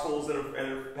grouped foxholes in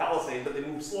a palisade, but they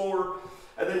moved slower.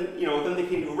 And then, you know, then they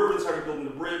came to a river and started building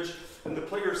the bridge. And the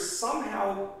players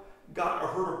somehow got a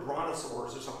herd of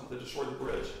brontosaurs or something to destroy the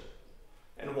bridge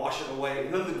and wash it away.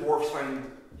 And then the dwarfs finally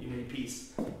made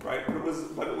peace, right?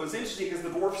 But it was interesting because the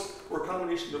dwarfs were a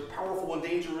combination of powerful and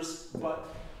dangerous, but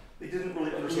they didn't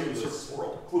really understand the surface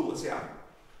world. Clueless, yeah.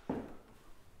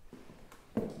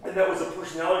 And that was a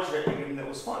personality trait game that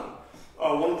was fun.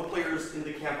 One of the players in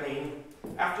the campaign,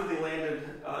 after they landed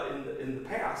in the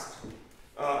past,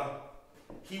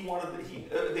 they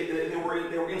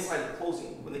were inside the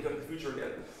closing when they got to the future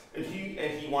again, and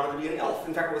he wanted to be an elf.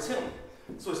 In fact, it was him.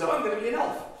 So he said, I'm going to be an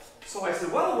elf. So I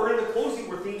said, well, we're in the closing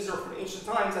where themes are from ancient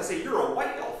times. I say, you're a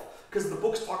white elf, because the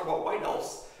books talk about white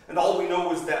elves. And all we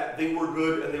know is that they were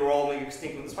good and they were all made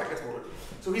extinct when the spike exploded.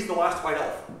 So he's the last white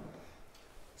elf.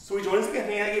 So he joins the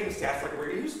campaign. I gave him stats like a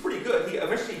regular. He was pretty good.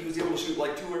 Eventually he was able to shoot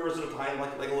like 2 arrows at a time,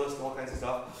 like Legolas and all kinds of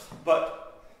stuff.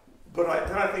 But then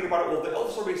I think about it, well, the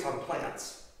elves are based on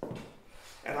plants.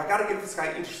 And I got to give this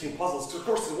guy interesting puzzles. So of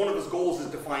course, one of his goals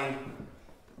is to find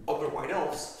other white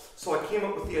elves. So I came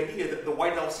up with the idea that the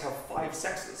white elves have 5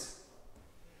 sexes.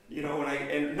 You know,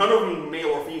 and none of them male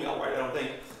or female, right? I don't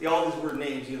think. They all have these weird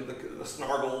names, you know, the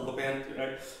snargle, the bent,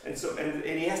 right? And so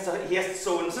he has to,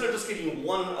 so instead of just getting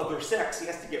 1 other sex, he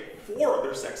has to get 4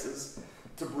 other sexes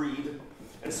to breed.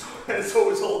 And so his whole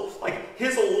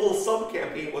little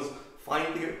sub-campaign was find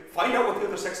out what the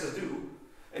other sexes do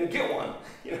and get one.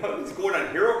 You know, he's going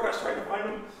on hero quest trying to find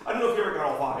them. I don't know if you ever got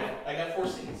all 5. Yeah, I got 4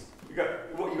 seeds. You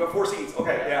got 4 seeds.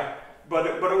 Okay, yeah. But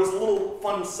it was a little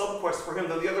fun sub-quest for him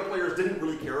that the other players didn't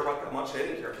really care about that much. They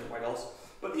didn't care about anybody else.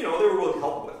 But, you know, they were willing to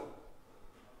help with.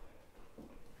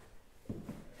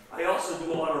 I also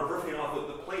do a lot of riffing off what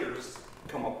the players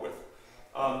come up with.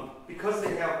 Because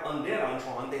they have undead on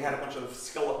Tron, they had a bunch of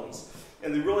skeletons.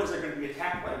 And they realized they're going to be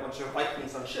attacked by a bunch of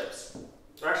Vikings on ships.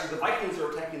 Or actually, the Vikings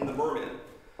are attacking the mermen.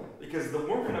 Because the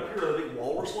mermen up here are the big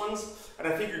walrus ones. And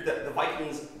I figured that the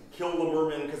Vikings kill the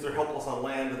mermen because they're helpless on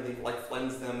land and they like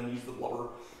cleanse them and use the blubber.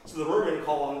 So the mermen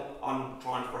call on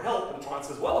Tron for help, and Tron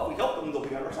says, well, if we help them, they'll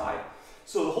be on our side.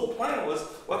 So the whole plan was,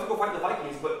 we'll have to go fight the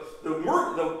Vikings, but the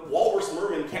walrus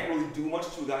mermen can't really do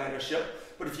much to a guy on a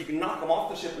ship, but if you can knock them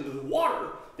off the ship into the water,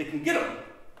 they can get him.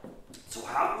 So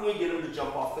how can we get him to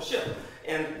jump off the ship?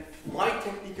 And my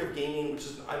technique of gaming, which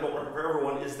is I don't work for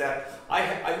everyone, is that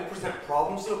I present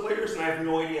problems to the players, and I have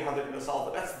no idea how they're going to solve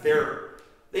it. That's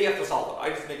they have to solve it. I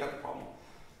just make up the problem.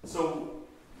 So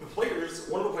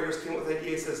one of the players came up with the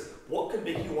idea. He says, what could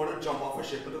make you want to jump off a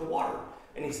ship into the water?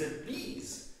 And he said,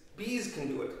 bees. Bees can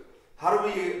do it. How do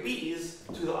we get bees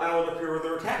to the island up here where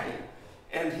they're attacking?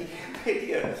 And he had the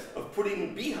idea of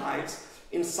putting beehives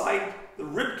inside the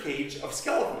rib cage of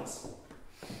skeletons.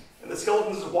 And the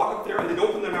skeletons would walk up there and they'd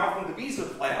open their mouth and the bees would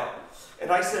fly out.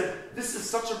 And I said, this is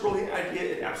such a brilliant idea,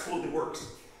 it absolutely works.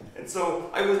 And so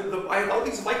I had all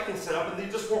these Vikings set up and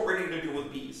they just weren't ready to deal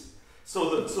with bees.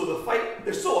 So the fight,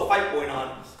 there's still a fight going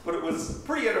on, but it was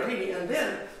pretty entertaining. And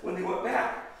then when they went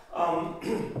back,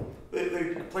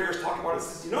 the players talked about it and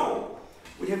says, you know,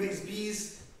 we have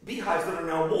these beehives that are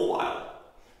now mobile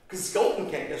because the skeleton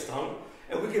can't get stung,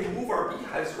 and we can move our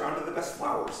beehives around to the best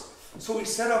flowers. So we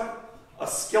set up a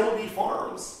Skelebee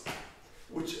Farms,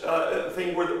 which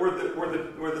thing where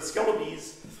the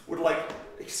Skelebees would like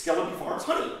Skelebee Farms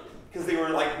honey, because they were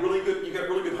like really good. You got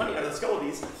really good honey out of the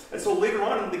Skelebees, and so later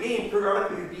on in the game,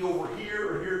 periodically they'd be over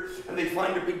here or here, and they'd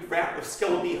find a big vat of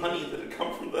Skelebee honey that had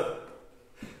come from the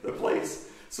place.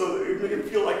 So it made it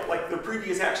feel like the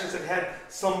previous actions had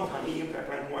some honey impact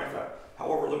on who I thought,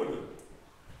 however limited.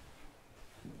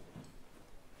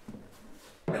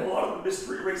 And a lot of the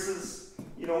mystery races,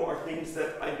 you know, are things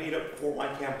that I made up for my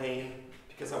campaign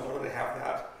because I wanted to have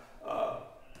that.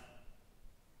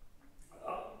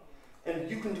 And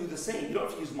you can do the same. You don't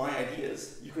have to use my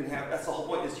ideas. You can have, that's the whole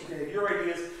point, is you can have your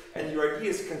ideas, and your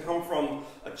ideas can come from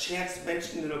a chance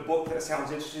mentioned in a book that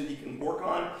sounds interesting that you can work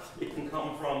on. It can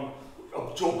come from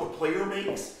a joke a player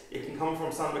makes. It can come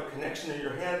from some connection in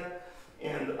your head.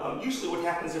 And usually what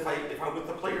happens if I'm with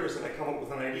the players and I come up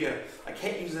with an idea, I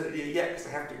can't use that idea yet because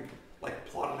I have to like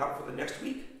plot it out for the next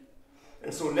week.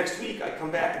 And so next week I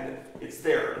come back and it's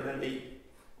there, and then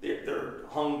they're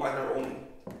hung by their own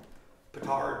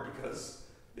petard because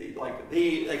he gave me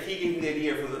the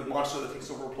idea for the monster that takes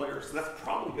over a player. So that's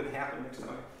probably going to happen next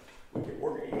time we get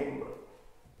working a game.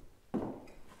 But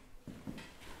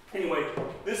anyway,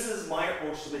 this is my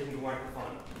approach to making Glorantha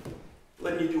fun.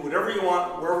 Letting you do whatever you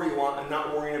want, wherever you want, and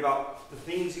not worrying about the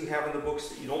things you have in the books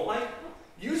that you don't like.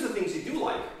 Use the things you do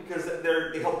like because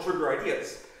they help trigger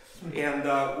ideas. And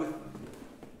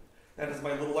that is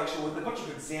my little lecture with a bunch of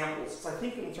examples. So I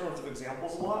think in terms of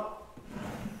examples a lot,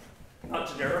 not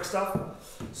generic stuff.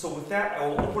 So with that, I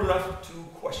will open it up to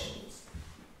questions.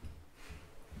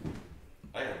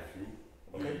 I have a few.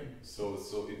 Okay. So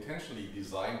intentionally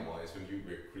design-wise, when you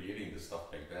were creating this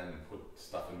stuff back then and put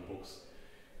stuff in books,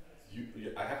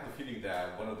 I have the feeling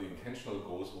that one of the intentional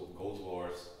goals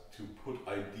was to put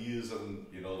ideas in,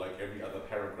 you know, like every other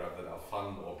paragraph that are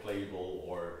fun or playable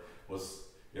or was,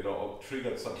 you know, or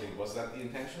triggered something. Was that the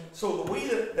intention? So the way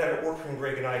that it worked from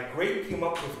Greg and I, Greg came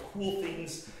up with cool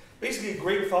things. Basically,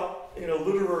 Greg thought in a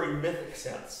literary mythic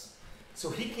sense. So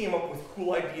he came up with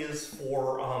cool ideas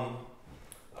for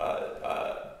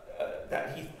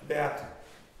that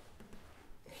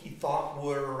he thought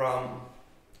were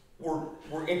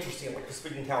interesting, like the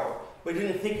Speaking Tower, but he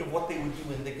didn't think of what they would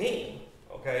do in the game.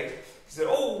 Okay, he said,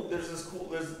 "Oh, we have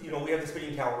the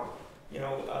Speaking Tower, you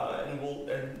know,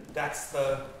 and that's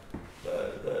the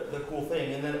cool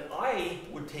thing." And then I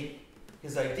would take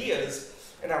his ideas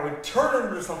and I would turn them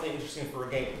into something interesting for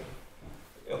a game.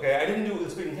 Okay, I didn't do it with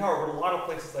the Speaking Tower, but a lot of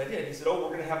places I did. He said, "Oh,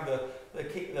 we're going to have the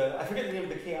I forget the name of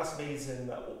the Chaos Maze in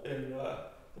the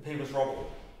Pavis Rubble,"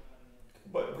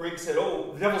 but Greg said,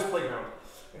 "Oh, the Devil's Playground."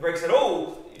 And Greg said,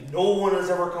 "Oh, no one has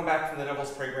ever come back from the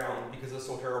Devil's Playground because it's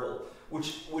so terrible."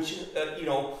 Which you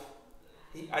know,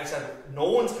 I said,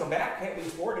 "No one's come back. Can't we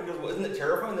explore it?" And he goes, "Well, isn't it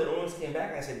terrifying that no one's came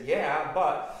back?" And I said, "Yeah,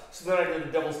 but..." So then I did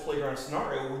a Devil's Playground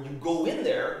scenario where you go in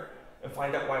there and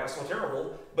find out why it's so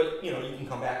terrible, but you know, you can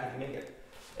come back if you make it.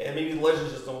 And maybe the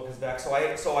legends just don't come back. So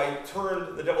I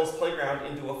turned the Devil's Playground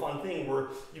into a fun thing where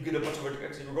you get a bunch of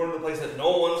objectives. We're going to the place that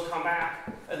no one's come back,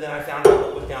 and then I found out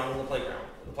what was down in the playground.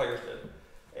 The players did.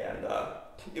 And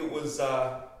it was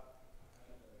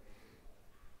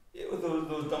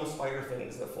those dumb spider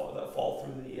things that fall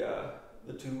through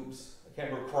the tubes. I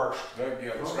can't remember, crushed.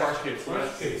 Yeah, crush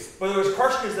kids. But there was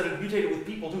crush kids that had mutated with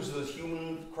people too. So there's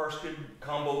human crush kid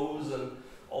combos and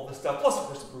all this stuff. Plus, of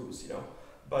course, the brews, you know.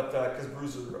 But because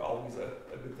brews are always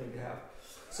a good thing to have.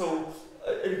 So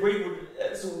Greg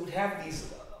would have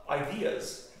these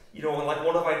ideas. You know, and like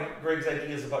one of Greg's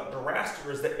ideas about Duraster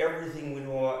is that everything we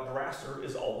know about Duraster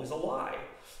is always a lie.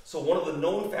 So one of the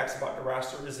known facts about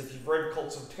Duraster is if you've read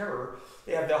Cults of Terror,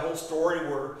 they have that whole story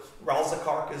where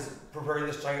Ralzakark is preparing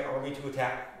this giant army to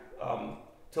attack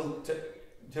to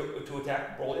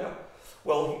attack Brolia.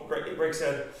 Well, Greg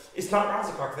said it's not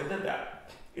Ralzakark that did that.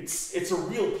 It's a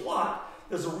real plot.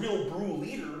 There's a real brew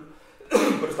leader,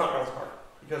 but it's not Ralzakark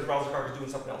because Ralzakark is doing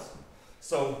something else.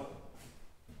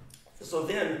 So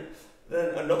then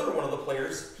another one of the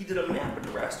players, he did a map of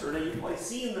Duraster. Now you've probably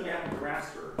seen the map of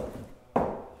Duraster.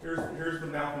 Here's the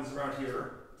mountains around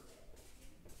here.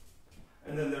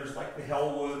 And then there's like the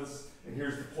Hellwoods, and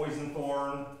here's the Poison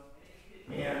Thorn.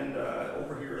 and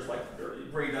over here is like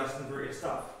gray dust and various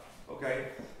stuff. Okay,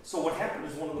 so what happened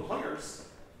is one of the players,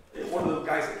 one of the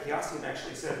guys at Chaosium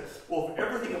actually said, well, if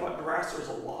everything about Durastor is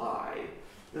a lie,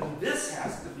 then this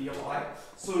has to be a lie.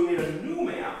 So we made a new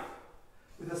map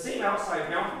with the same outside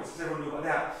mountains, because everyone knew about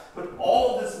that, but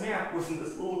all of this map was in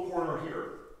this little corner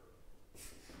here.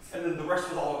 And then the rest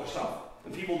was all other stuff.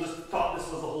 And people just thought this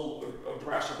was the whole of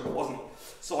Durastor, but it wasn't.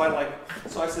 So I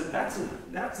said, that's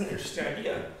an interesting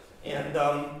idea. And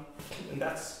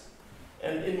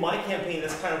in my campaign,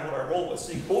 that's kind of what I roll with.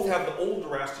 So you both have the old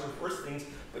Durastor first things,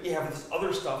 but you have this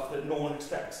other stuff that no one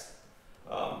expects,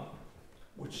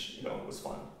 which was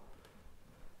fun.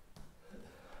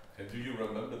 And do you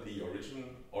remember the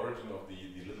origin of the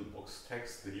little box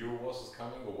text? The hero was is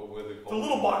coming, or what were they called? The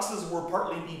little boxes were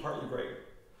partly me, partly Greg.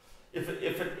 If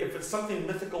it's something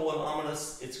mythical and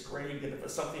ominous, it's Greg, and if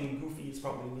it's something goofy, it's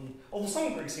probably me. Although some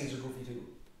of Greg's scenes are goofy too.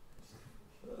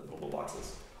 The little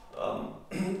boxes.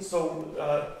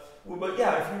 But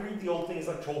yeah, if you read the old things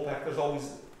like Troll Pack, there's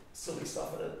always silly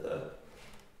stuff in it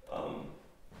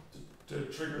to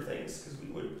trigger things, because we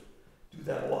would do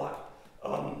that a lot.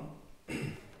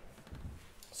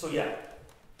 So yeah,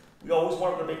 we always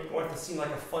wanted to make Glorantha seem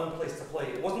like a fun place to play.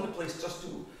 It wasn't a place just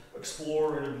to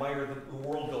explore and admire the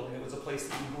world building. It was a place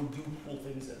that you would do cool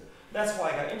things in. That's why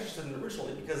I got interested in it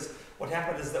originally, because what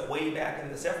happened is that way back in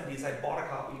the 70s, I bought a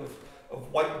copy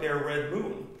of White Bear Red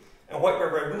Moon. And White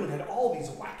Bear Red Moon had all these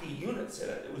wacky units in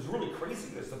it. It was really crazy.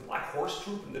 There's the Black Horse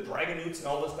Troop and the Dragon Newts and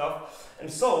all this stuff.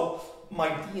 And so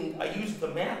I used the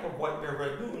map of White Bear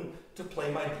Red Moon to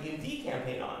play my D&D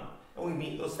campaign on. And we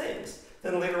meet those things.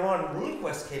 Then later on,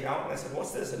 RuneQuest came out, and I said, what's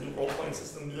this, a new role-playing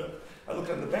system? I looked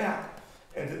on the back,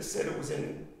 and it said it was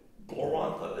in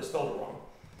Glorantha. They spelled it wrong.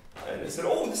 And they said,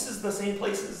 oh, this is the same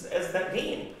place as that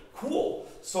game. Cool.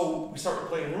 So we started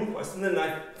playing RuneQuest, and then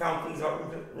I found things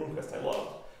about RuneQuest I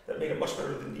loved that made it much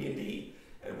better than D&D,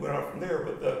 and went on from there.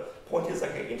 But the point is, I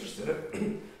got interested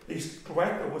in it.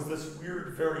 Glorantha was this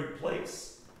weird, varied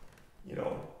place.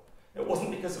 It wasn't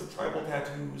because of tribal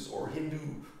tattoos or Hindu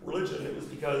religion. It was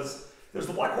because there's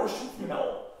the Black Horse Troop from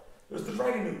Hell. There's the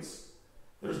Dragon Newts.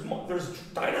 There's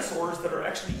dinosaurs that are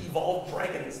actually evolved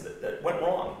dragons that went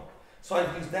wrong. So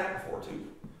I've used that before too.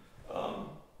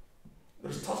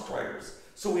 There's Tusk Riders.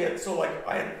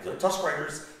 I had the Tusk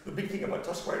Riders. The big thing about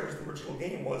Tusk Riders, the original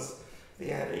game, was they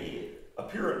had a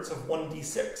appearance of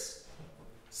 1d6.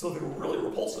 So they were really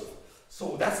repulsive.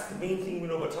 So that's the main thing we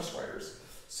know about Tusk Riders.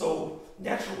 So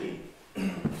naturally,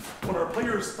 when our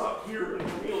players stopped here in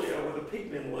Camellia where the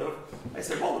pigmen live, I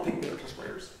said, well, the pigmen are Tusk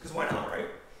Riders, because why not, right?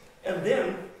 And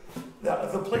then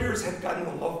the players had gotten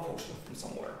a love potion from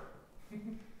somewhere.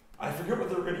 I forget what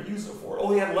they were going to use it for.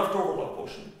 Oh, they had a leftover love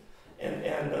potion,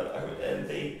 and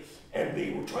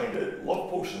they were trying to love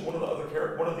potion one of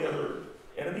the other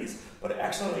enemies, but it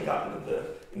accidentally got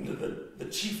into the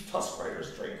chief Tusk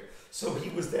Rider's drink. So he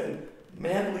was then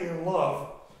madly in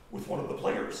love with one of the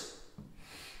players.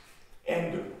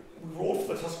 And we rolled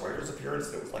for the Tusk Rider's appearance,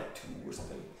 and it was like 2 or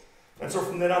something. And so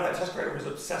from then on, that Tusk Rider was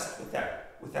obsessed with that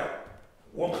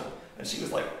woman, and she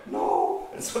was like, no.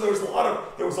 And so there was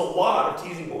a lot of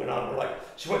teasing going on.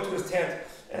 She went to his tent,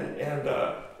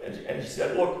 and she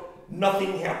said, look,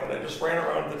 nothing happened. I just ran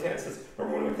around the tent and says,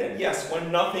 remember when we went to the tent? Yes,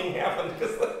 when nothing happened,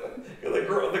 because the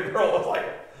girl was like,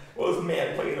 well, it was a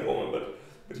man playing a woman, but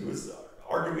he was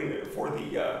arguing for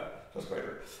the Tusk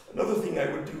Rider. Another thing I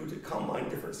would do to combine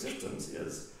different systems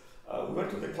is we went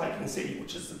to the Clanking City,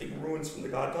 which is the big ruins from the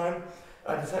God Time.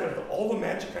 I decided that all the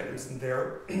magic items in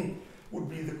there would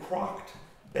be the crocked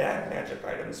bad magic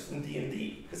items from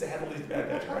D&D, because they had all these bad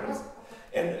magic items.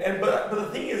 But the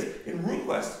thing is, in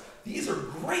RuneQuest, these are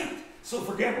great. So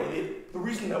for example, the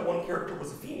reason that one character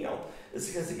was a female is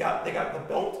because they got the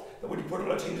belt that when you put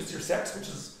it on changes to your sex, which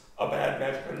is a bad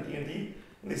magic item in D&D,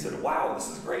 and they said, wow, this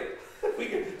is great.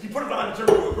 He put it on and turned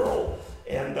into a girl,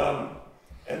 and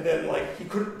then he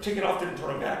couldn't take it off, didn't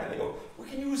turn it back, and they go, we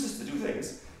can use this to do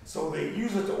things. So they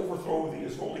use it to overthrow the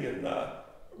Israeli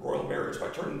royal marriage by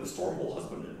turning the Stormbull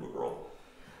husband into a girl,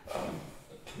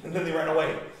 and then they ran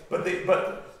away. But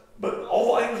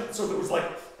all items, so there was like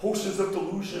potions of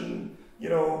delusion,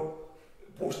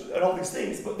 potions and all these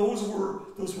things. But those were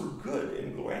good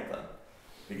in Glorantha.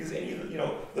 Because any of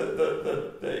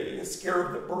the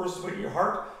scarab that bursts away to your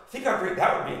heart, think how great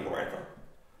that would be in Glorantha,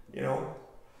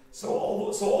 So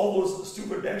all those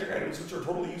stupid magic items, which are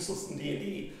totally useless in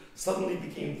D&D, suddenly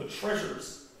became the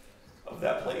treasures of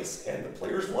that place, and the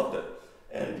players loved it.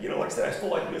 And like I said, I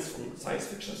stole ideas from science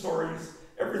fiction stories.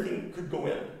 Everything could go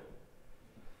in.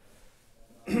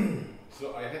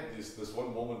 So I had this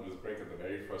one moment with Greg at the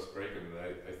very first break, and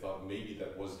I thought maybe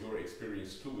that was your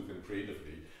experience too with him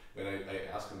creatively. When I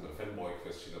asked him a fanboy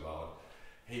question about,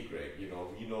 hey Greg, you know,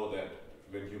 we know that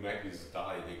when humanities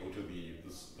die, they go to the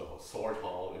sword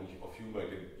hall of humor,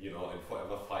 and, you know, and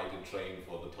forever fight and train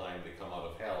for the time they come out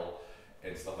of hell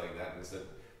and stuff like that. And he said,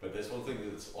 but there's one thing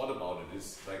that's odd about it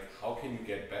is like, how can you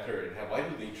get better? And why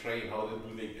do they train? How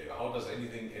does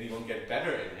anyone get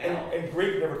better in hell? And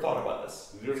Greg never thought about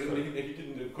this. It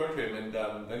didn't occur to him, and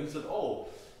then he said, oh.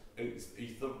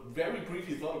 He very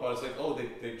briefly thought about it. It's like, oh,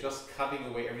 they're just cutting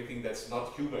away everything that's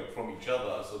not humic from each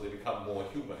other, so they become more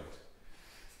humic.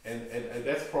 And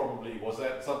that's probably, was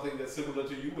that something that's similar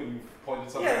to you when you pointed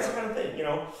something out? Yeah, that's the kind of thing, you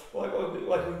know. Like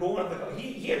we go on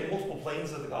he had multiple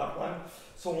planes of the God Climb.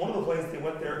 So one of the planes they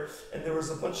went there, and there was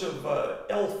a bunch of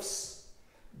elves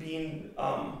being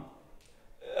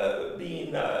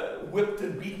whipped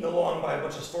and beaten along by a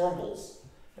bunch of storm bulls.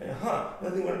 And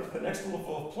then they went up to the next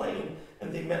level of plane,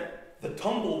 and they met the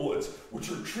tumblewoods,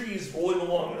 which are trees rolling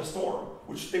along in a storm,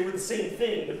 which they were the same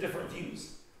thing but different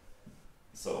views.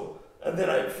 So, and then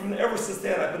ever since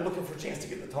then, I've been looking for a chance to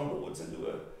get the tumblewoods into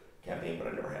a campaign, but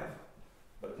I never have.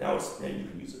 But now you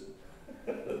can use it.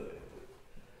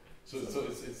 So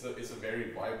it's a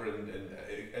very vibrant, and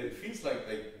it feels like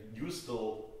you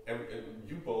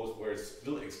both were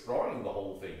still exploring the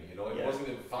whole thing, you know. It wasn't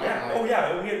a finite. Yeah. Oh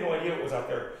yeah, we had no idea what was out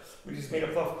there. We just made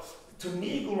up stuff. To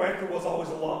me, Glorantha was always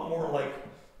a lot more like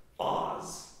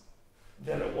Oz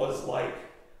than it was like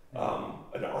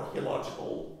an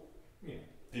archaeological,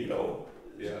 you know,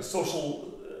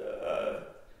 social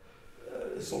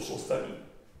study.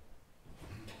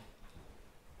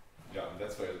 Yeah,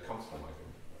 that's where it comes from, I think.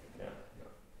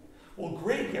 Well,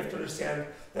 Greg, you have to understand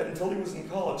that until he was in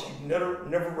college, he'd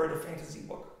never read a fantasy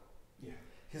book. Yeah.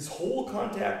 His whole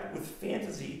contact with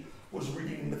fantasy was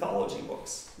reading mythology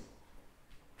books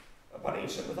about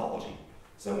ancient mythology.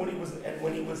 So when he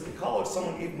was in college,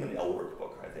 someone gave him an Elric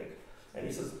book, I think, and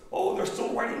he says, "Oh, they're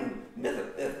still writing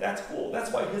myth. That's cool." That's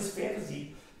why his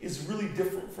fantasy is really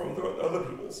different from the other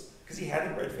people's, because he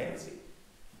hadn't read fantasy.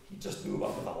 He just knew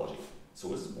about mythology,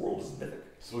 so his world is mythic.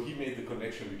 So he made the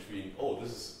connection between, oh,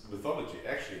 this is mythology.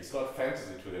 Actually, it's not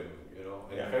fantasy to him, you know.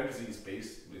 And fantasy is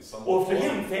based in some. Well, for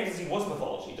him, fantasy was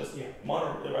mythology, just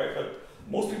modern, right? But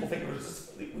most people think of it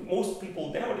as most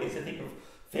people nowadays they think of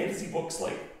fantasy books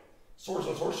like Swords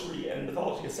and Sorcery and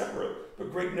mythology as separate. But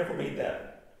Greg never made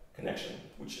that connection,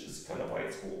 which is kind of why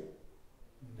it's cool.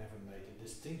 Never made a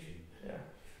distinction. Yeah.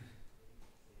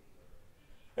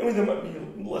 I mean, there might be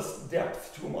less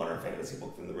depth to a modern fantasy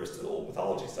book than there is to the old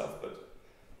mythology stuff, but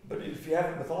if you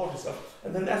have the mythology stuff,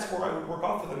 and then that's where I would work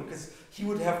off with him, because he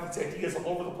would have these ideas all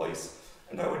over the place,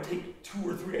 and I would take 2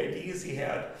 or 3 ideas he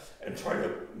had and try to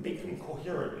make them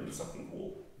coherent into something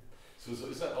cool. So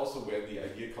is that also where the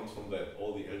idea comes from, that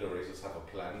all the elder races have a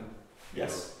plan?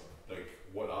 Yes. You know, like,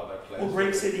 what are their plans? Well,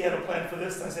 Greg said he had a plan for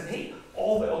this, and I said, hey,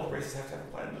 all the elder races have to have a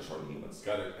plan to destroy the humans.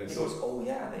 Got it. And he goes, oh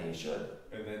yeah, they should.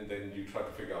 And then you try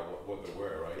to figure out what they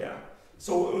were, right? Yeah.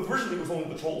 So originally it was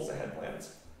only the trolls that had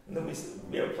plans. And then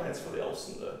we have plans for the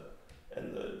elves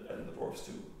and the dwarves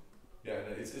too. Yeah,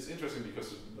 and it's interesting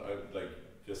because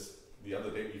just the other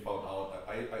day we found out.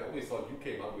 I always thought you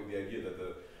came up with the idea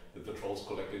that the trolls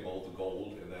collecting all the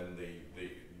gold and then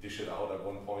they dish it out at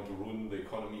one point to ruin the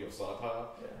economy of Sartar.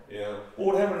 Yeah. Well,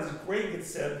 what happened is Greg had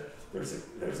said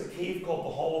there's a cave called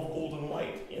the Hall of Golden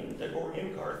Light in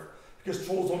Glorantha, because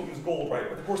trolls don't use gold, right?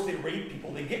 But of course they raid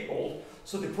people, they get gold,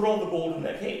 so they put all the gold in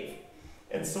that cave.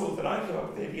 And so then I came up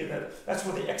with the idea that that's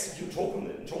where they execute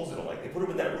trolls they don't like. They put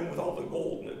them in that room with all the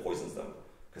gold and it poisons them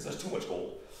because there's too much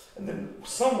gold. And then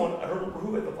someone, I don't remember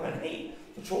who had the plan, hey,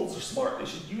 the trolls are smart, they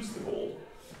should use the gold.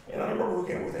 And I don't remember who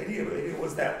came up with the idea, but the idea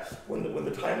was that when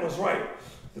the time was right,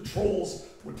 the trolls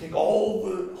would take all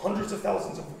the hundreds of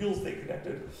thousands of wheels they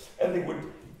connected and they would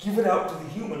give it out to the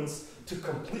humans to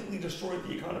completely destroy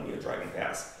the economy of Dragon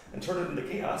Pass and turn it into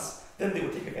chaos. Then they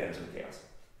would take advantage of the chaos.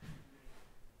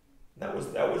 That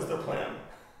was their plan,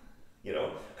 you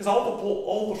know, because all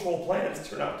the troll plans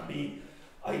turn out to be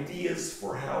ideas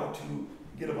for how to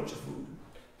get a bunch of food.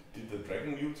 Did the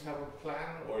dragon youths have a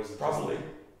plan, or is it probably? Just,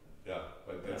 yeah,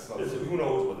 but that's not. Who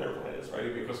knows what their plan is, right?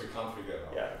 Maybe because we can't figure it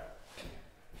out. Yeah.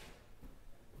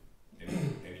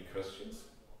 Any questions?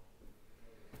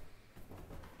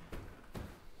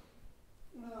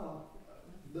 No.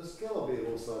 The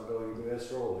Skelebeetles are going to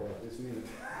Esrol at this minute.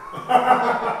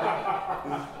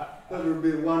 That would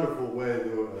be a wonderful way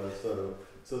to sort of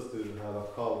just to have a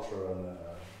culture and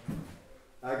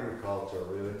agriculture,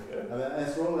 really. Yeah. And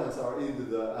Esrolians are into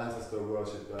the ancestor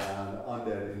worship and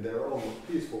undead in their own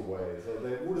peaceful way, so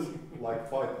they wouldn't like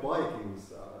fight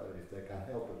Vikings if they can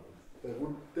help it. They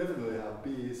would definitely have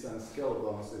bees and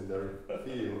skeletons in their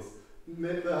fields.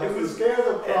 Maybe they have to scare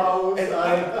the crows.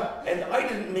 And I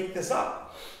didn't make this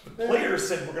up. The players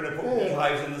said we're going to put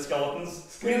beehives in the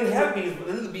skeletons. We didn't have bees, but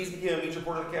then the bees became a major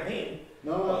part of the campaign.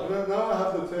 Now I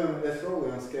have the term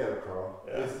Etrolian scarecrow.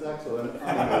 Yeah. It's actually an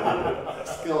animal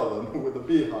skeleton with a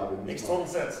beehive in Makes its total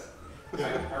mouth. sense.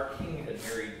 Our king had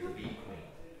married the bee queen,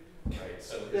 right?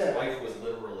 So his wife was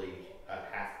literally a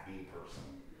half bee person.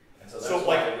 And so that's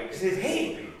why we he could said, see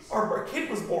hey, the bees. our kid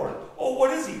was born. Oh,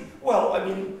 what is he? Well, I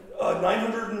mean,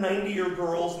 990 are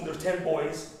girls and there's 10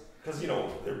 boys, because, you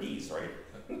know, they're bees, right?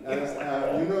 It's like,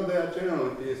 You know, they are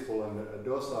generally peaceful and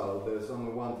docile. There's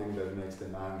only one thing that makes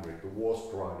them angry: the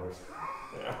wasp riders.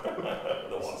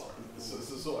 the wasp.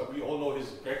 So we all know his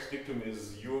Greg's dictum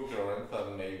is your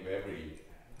Glorantha may vary.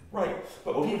 Right,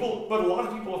 but a lot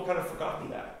of people have kind of forgotten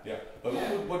that. Yeah, but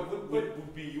what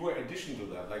would be your addition to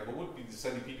that? Like, what would be the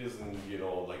Sandy Peterson, you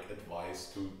know, like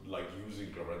advice to like using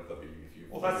Glorantha if you?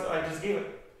 Well, that's I just gave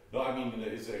it. No, I mean,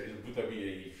 would there be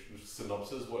a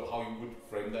synopsis? How you would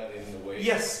frame that in a way?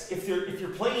 Yes, if you're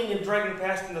playing in Dragon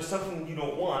Past and there's something you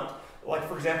don't want, like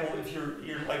for example, if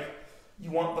you're like you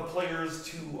want the players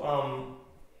to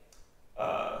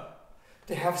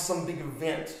have some big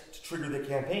event to trigger the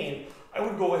campaign, I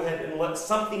would go ahead and let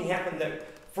something happen that,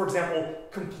 for example,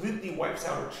 completely wipes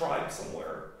out a tribe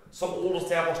somewhere. Some old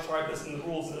established tribe that's in the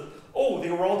rules that, oh, they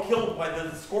were all killed by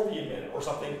the Scorpion Men or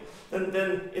something.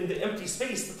 Then in the empty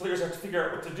space, the players have to figure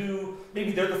out what to do.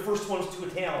 Maybe they're the first ones to a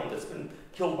town that's been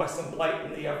killed by some blight,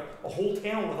 and they have a whole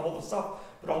town with all the stuff,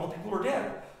 but all the people are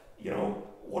dead. You know,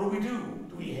 what do we do?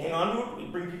 Do we hang on to it? Do we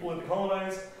bring people in to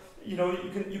colonize? You know,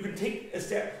 you can take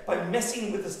by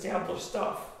messing with established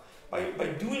stuff,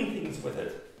 by doing things with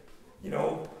it, you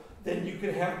know, then you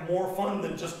can have more fun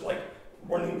than just like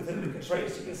running within the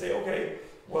constraints. You can say, okay,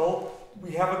 well,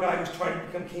 we have a guy who's trying to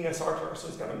become king of Sartar, so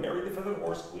he's got to marry the Feathered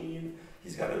Horse Queen.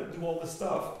 He's got to do all this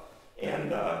stuff,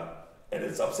 and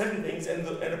it's upsetting things. And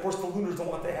of course, the Lunars don't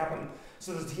want that to happen,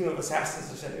 so there's a team of assassins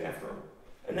are sending after him,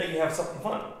 and now you have something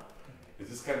fun. Is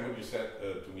this kind of what you said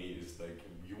to me? Is like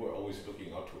you were always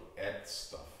looking out to add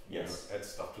stuff. Yes. You know, add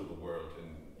stuff to the world,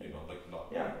 and you know, like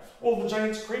not. Yeah. Well, the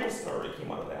Giant's Cradle scenario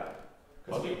came out of that.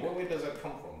 Where does that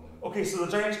come from then? Okay, so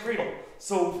the Giant's Cradle.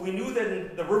 So we knew that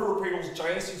in the river cradles,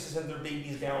 giants used to send their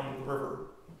babies down the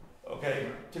river, okay,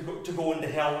 to go into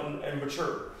hell and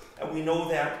mature. And we know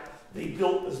that they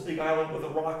built this big island with a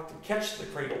rock to catch the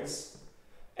cradles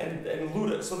and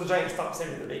loot it. So the giants stopped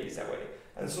sending their babies that way.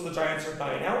 And so the giants are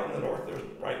dying out in the north,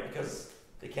 right, because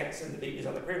they can't send the babies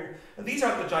on the cradle. And these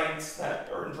aren't the giants that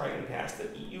are in Dragon Pass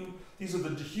that eat you. These are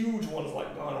the huge ones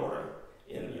like Gonora.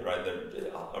 Right, they're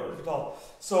tall.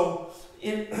 So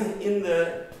in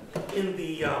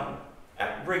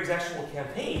at Greg's actual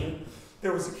campaign,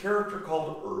 there was a character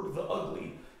called Erg the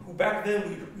Ugly, who back then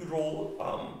we'd roll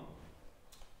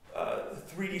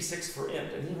 3d6 for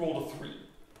int, and he rolled a 3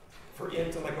 for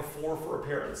int and like a 4 for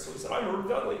appearance. So he said, I'm Erg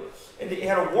the Ugly. And he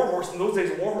had a warhorse. In those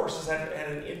days, warhorses had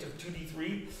an int of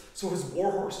 2d3, so his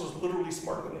warhorse was literally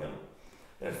smarter than him.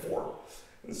 It had 4.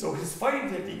 And so his fighting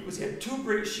technique was he had 2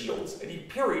 great shields, and he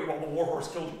parried while the warhorse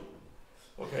killed you.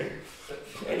 Okay?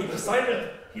 And he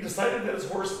decided that his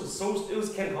horse was it was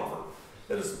Ken Hoffer,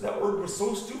 that Erg was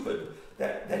so stupid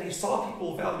that he saw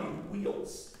people value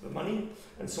wheels, the money,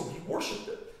 and so he worshipped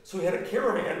it. So he had a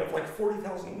caravan of like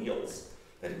 40,000 wheels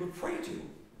that he would pray to.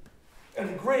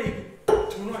 And Greg,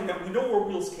 now we know where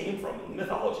wheels came from in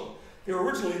mythology. They were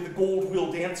originally the gold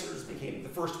wheel dancers became the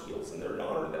first wheels, and they're in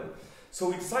honor of them. So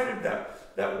he decided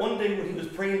that one day when he was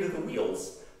praying to the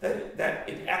wheels, that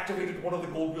it activated one of the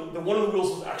gold wheels. One of the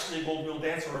wheels was actually a gold wheel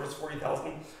dancer of his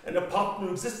 40,000, and it popped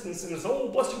into existence and said, oh,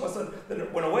 bless you, my son. Then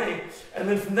it went away. And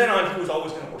then from then on, he was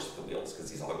always going to worship the wheels because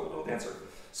he's a gold wheel dancer.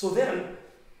 So then,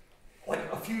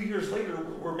 like a few years later,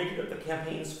 we're making up the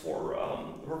campaigns for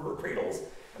River Cradles,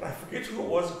 and I forget who it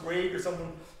was, Greg or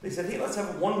someone. They said, hey, let's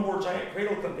have one more giant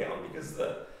cradle come down because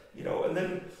and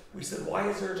then we said, why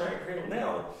is there a giant cradle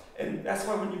now? And that's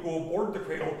why when you go aboard the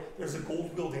cradle, there's a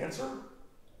gold wheel dancer.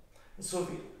 And so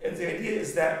the idea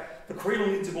is that the cradle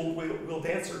needs a gold wheel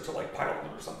dancer to like pilot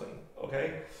it or something,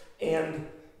 okay? And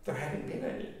there hadn't been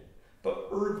any. But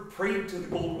Erg prayed to the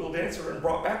gold wheel dancer and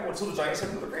brought back one, so the giant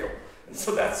sent him to the cradle. And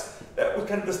so that was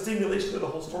kind of the stimulation of the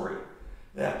whole story.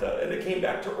 And it came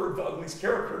back to Erg the Ugly's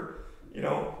character. You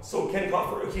know, so Ken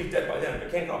Coffer, he was dead by then, but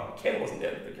Ken wasn't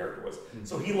dead, the character was.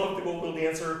 So he loved the Gold Wheel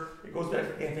Dancer. It goes back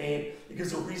to the campaign. It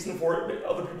gives a reason for it, but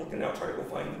other people can now try to go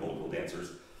find the Gold Wheel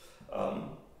Dancers. And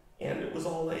it was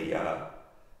all and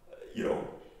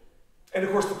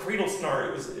of course the cradle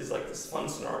scenario is like this fun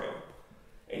scenario.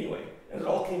 Anyway, And it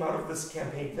all came out of this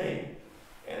campaign thing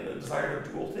and the desire to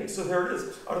do old things. So there it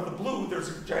is. Out of the blue, there's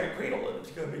a giant cradle, and it's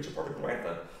become a major part of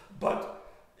Glorantha. But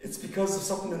it's because of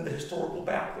something in the historical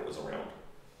back that was around.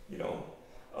 You know,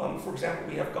 for example,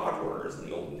 we have god learners in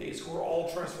the olden days who are all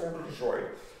transformed or destroyed.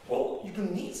 Well, you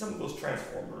can meet some of those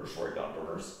transformed or destroyed god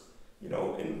learners, you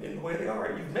know, in the way they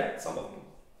are. You've met some of them,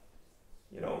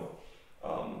 you know.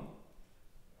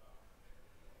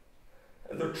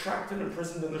 And they're trapped and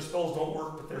imprisoned and their spells don't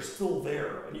work, but they're still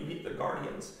there, and you meet their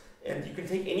guardians. And you can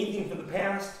take anything from the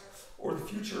past or the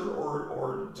future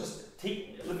or just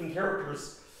take living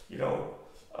characters, you know.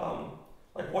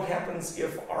 Like what happens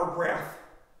if Argrath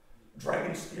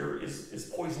Dragon Spear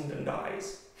is poisoned and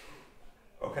dies?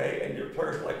 Okay, and your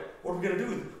players are like, what are we going to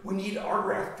do? We need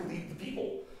Argrath to lead the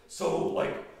people. So,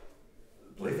 like,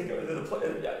 they think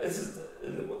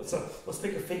let's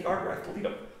make a fake Argrath to lead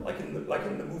them, like in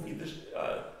the movie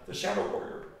The Shadow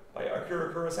Warrior by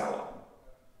Akira Kurosawa.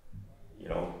 You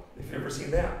know, if you've ever seen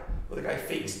that, where the guy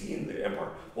fakes being the Empire.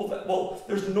 Well,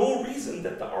 there's no reason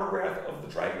that the Argrath of the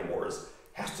Dragon Wars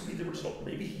has to be the original.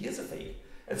 Maybe he is a fake,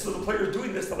 and so the players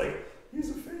doing this, they're like, he's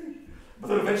a fake. But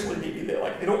then eventually, maybe they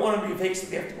don't want to be fake, so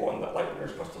they have to go on the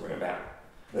Lightbringers quest to bring him back.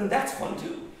 And that's fun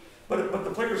too. But the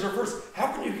players are first.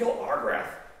 How can you kill Argrath?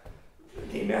 The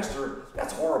Game Master,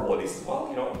 that's horrible. And he says, well,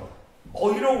 you know,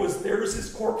 all you know is there's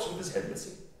his corpse with his head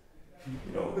missing.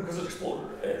 You know, because it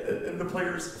exploded. And the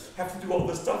players have to do all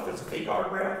this stuff. There's a fake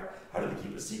Argrath. How do they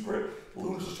keep it secret? The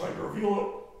Luna's just trying to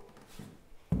reveal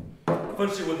it.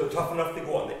 Eventually, when they're tough enough, they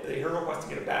go on the hero quest to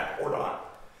get it back or not.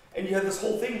 And you have this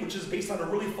whole thing, which is based on a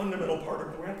really fundamental part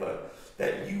of Glorantha,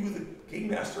 that you, the Game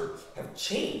Master, have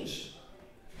changed.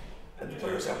 And the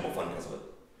players have more fun because of it.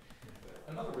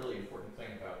 Another really important thing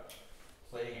about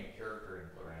playing a character in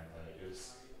Glorantha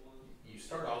is you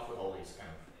start off with all these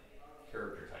kind of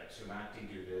character types. Humanity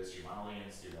do this,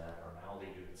 Humalians do that, or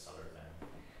Maldi do this other thing.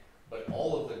 But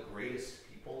all of the greatest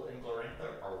people in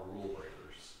Glorantha are rule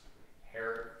breakers.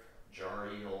 Herrick,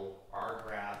 Jariel,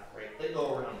 Argrath, right? They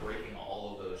go around breaking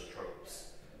all of those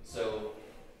tropes. So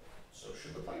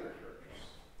should the player characters.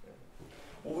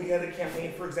 Well, we had a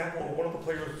campaign, for example, where one of the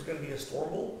players was going to be a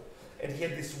Stormbull, and he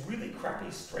had this really crappy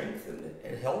strength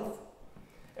and health.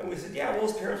 And we said, yeah, well,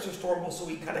 his parents are Stormbull, so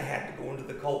he kind of had to go into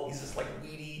the cult. He's this like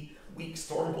weedy, weak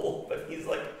Stormbull, but he's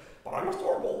like, but I'm a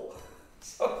Stormbull.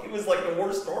 So he was like the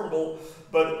worst Stormbull,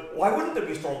 but why wouldn't there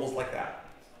be Stormbulls like that?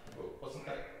 Wasn't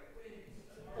that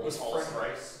was false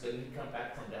Thrice? Didn't he come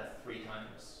back from death 3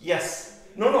 times? Yes.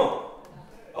 No.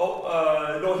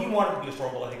 Oh, no, he wanted to be a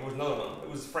Stormbull, I think. It was another one. It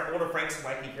was one of Frank's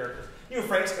wacky characters. You know,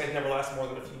 Frank's guys never last more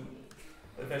than a few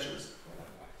adventures.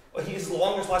 Well, his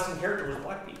longest lasting character was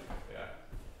Blackbeak. Yeah.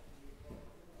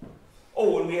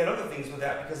 Oh, and we had other things with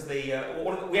that because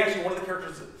one of the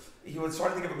characters, he was trying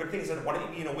to think of a good thing. He said, why don't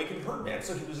you be an awakened herdman?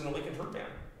 So he was an awakened herdman.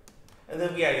 And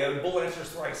then, yeah, Bull answers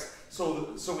thrice.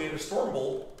 So we had a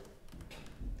Stormbull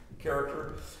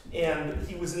character, and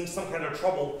he was in some kind of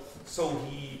trouble, so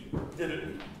he did a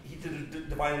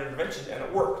divine intervention, and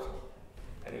it worked.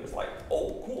 And he was like,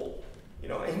 oh, cool. You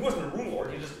know, and he wasn't a rune lord,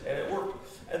 and it worked.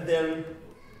 And then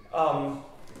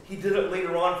he did it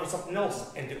later on for something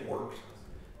else, and it worked.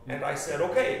 And I said,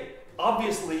 okay,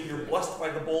 obviously you're blessed by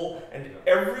the bull, and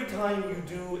every time you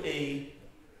do a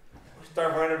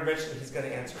divine intervention, he's going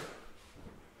to answer.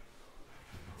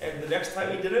 And the next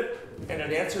time he did it, and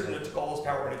it answered, and it took all his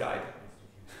power and it died.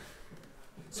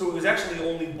 So it was actually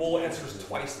only Bull answers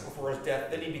twice before his death.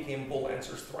 Then he became Bull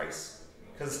answers thrice,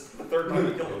 because the third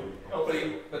time he killed him. Oh,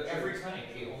 but every time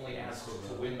he only asked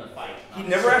to win the fight. He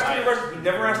never asked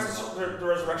the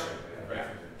resurrection. Right.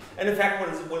 And in fact,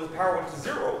 when his power went to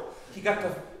 0, he got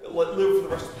to live for the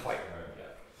rest of the fight.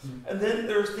 And then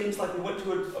there's things like we went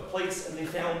to a place and they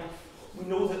found, we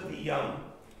know that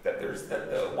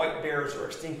the white bears are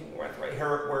extinct in Glorantha, right?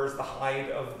 Herrick wears the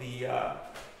hide of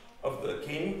the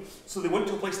king. So they went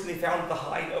to a place and they found the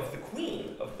hide of the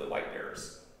queen of the white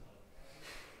bears.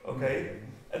 Okay?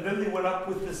 And then they went up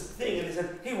with this thing and they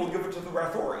said, hey, we'll give it to the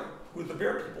Rathori, who are the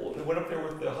bear people. And they went up there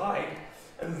with the hide,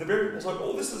 and the bear people said,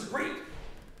 oh, this is great.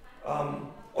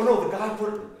 Oh no, the guy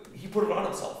put it on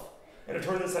himself. And it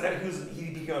turned inside out, he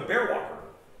became a bear walker.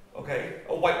 Okay?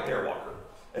 A white bear walker.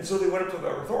 And so they went up to the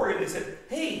Rathori and they said,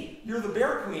 hey, you're the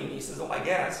bear queen. And he says, oh, I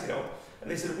guess, you know.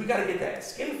 And they said, we got to get that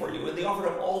skin for you. And they offered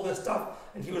him all this stuff.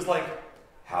 And he was like,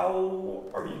 how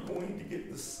are you going to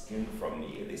get the skin from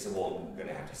me? And they said, well, we're going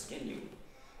to have to skin you.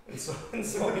 And so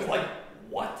he's like,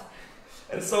 what?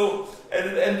 And so,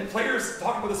 and the players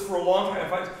talked about this for a long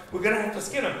time. We're going to have to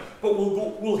skin him, but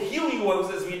we'll heal you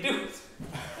as we do.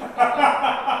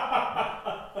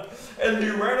 And they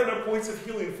ran out of points of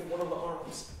healing for one of the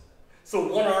arms. So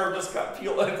one arm just got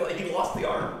peeled. Like he lost the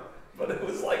arm, but it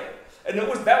was like, and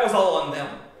that was all on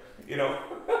them, you know.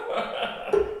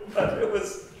 But it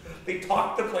was, they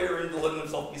talked the player into letting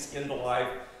himself be skinned alive.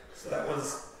 So that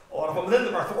was a lot of fun. But then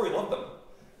the Marthori loved them,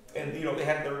 and you know they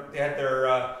had their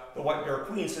the White Bear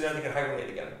Queen, so now they could hibernate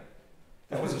again.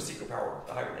 That was their secret power,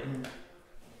 the hibernate.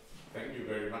 Thank you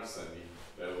very much, Sandy.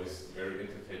 That was very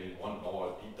entertaining. 1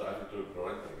 hour deep dive into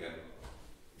Glorantha again.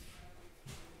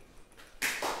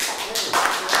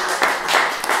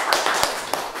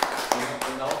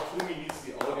 And now Tumi needs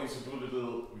the audience to do a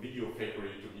little video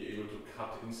fakery to be able to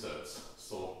cut inserts.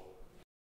 So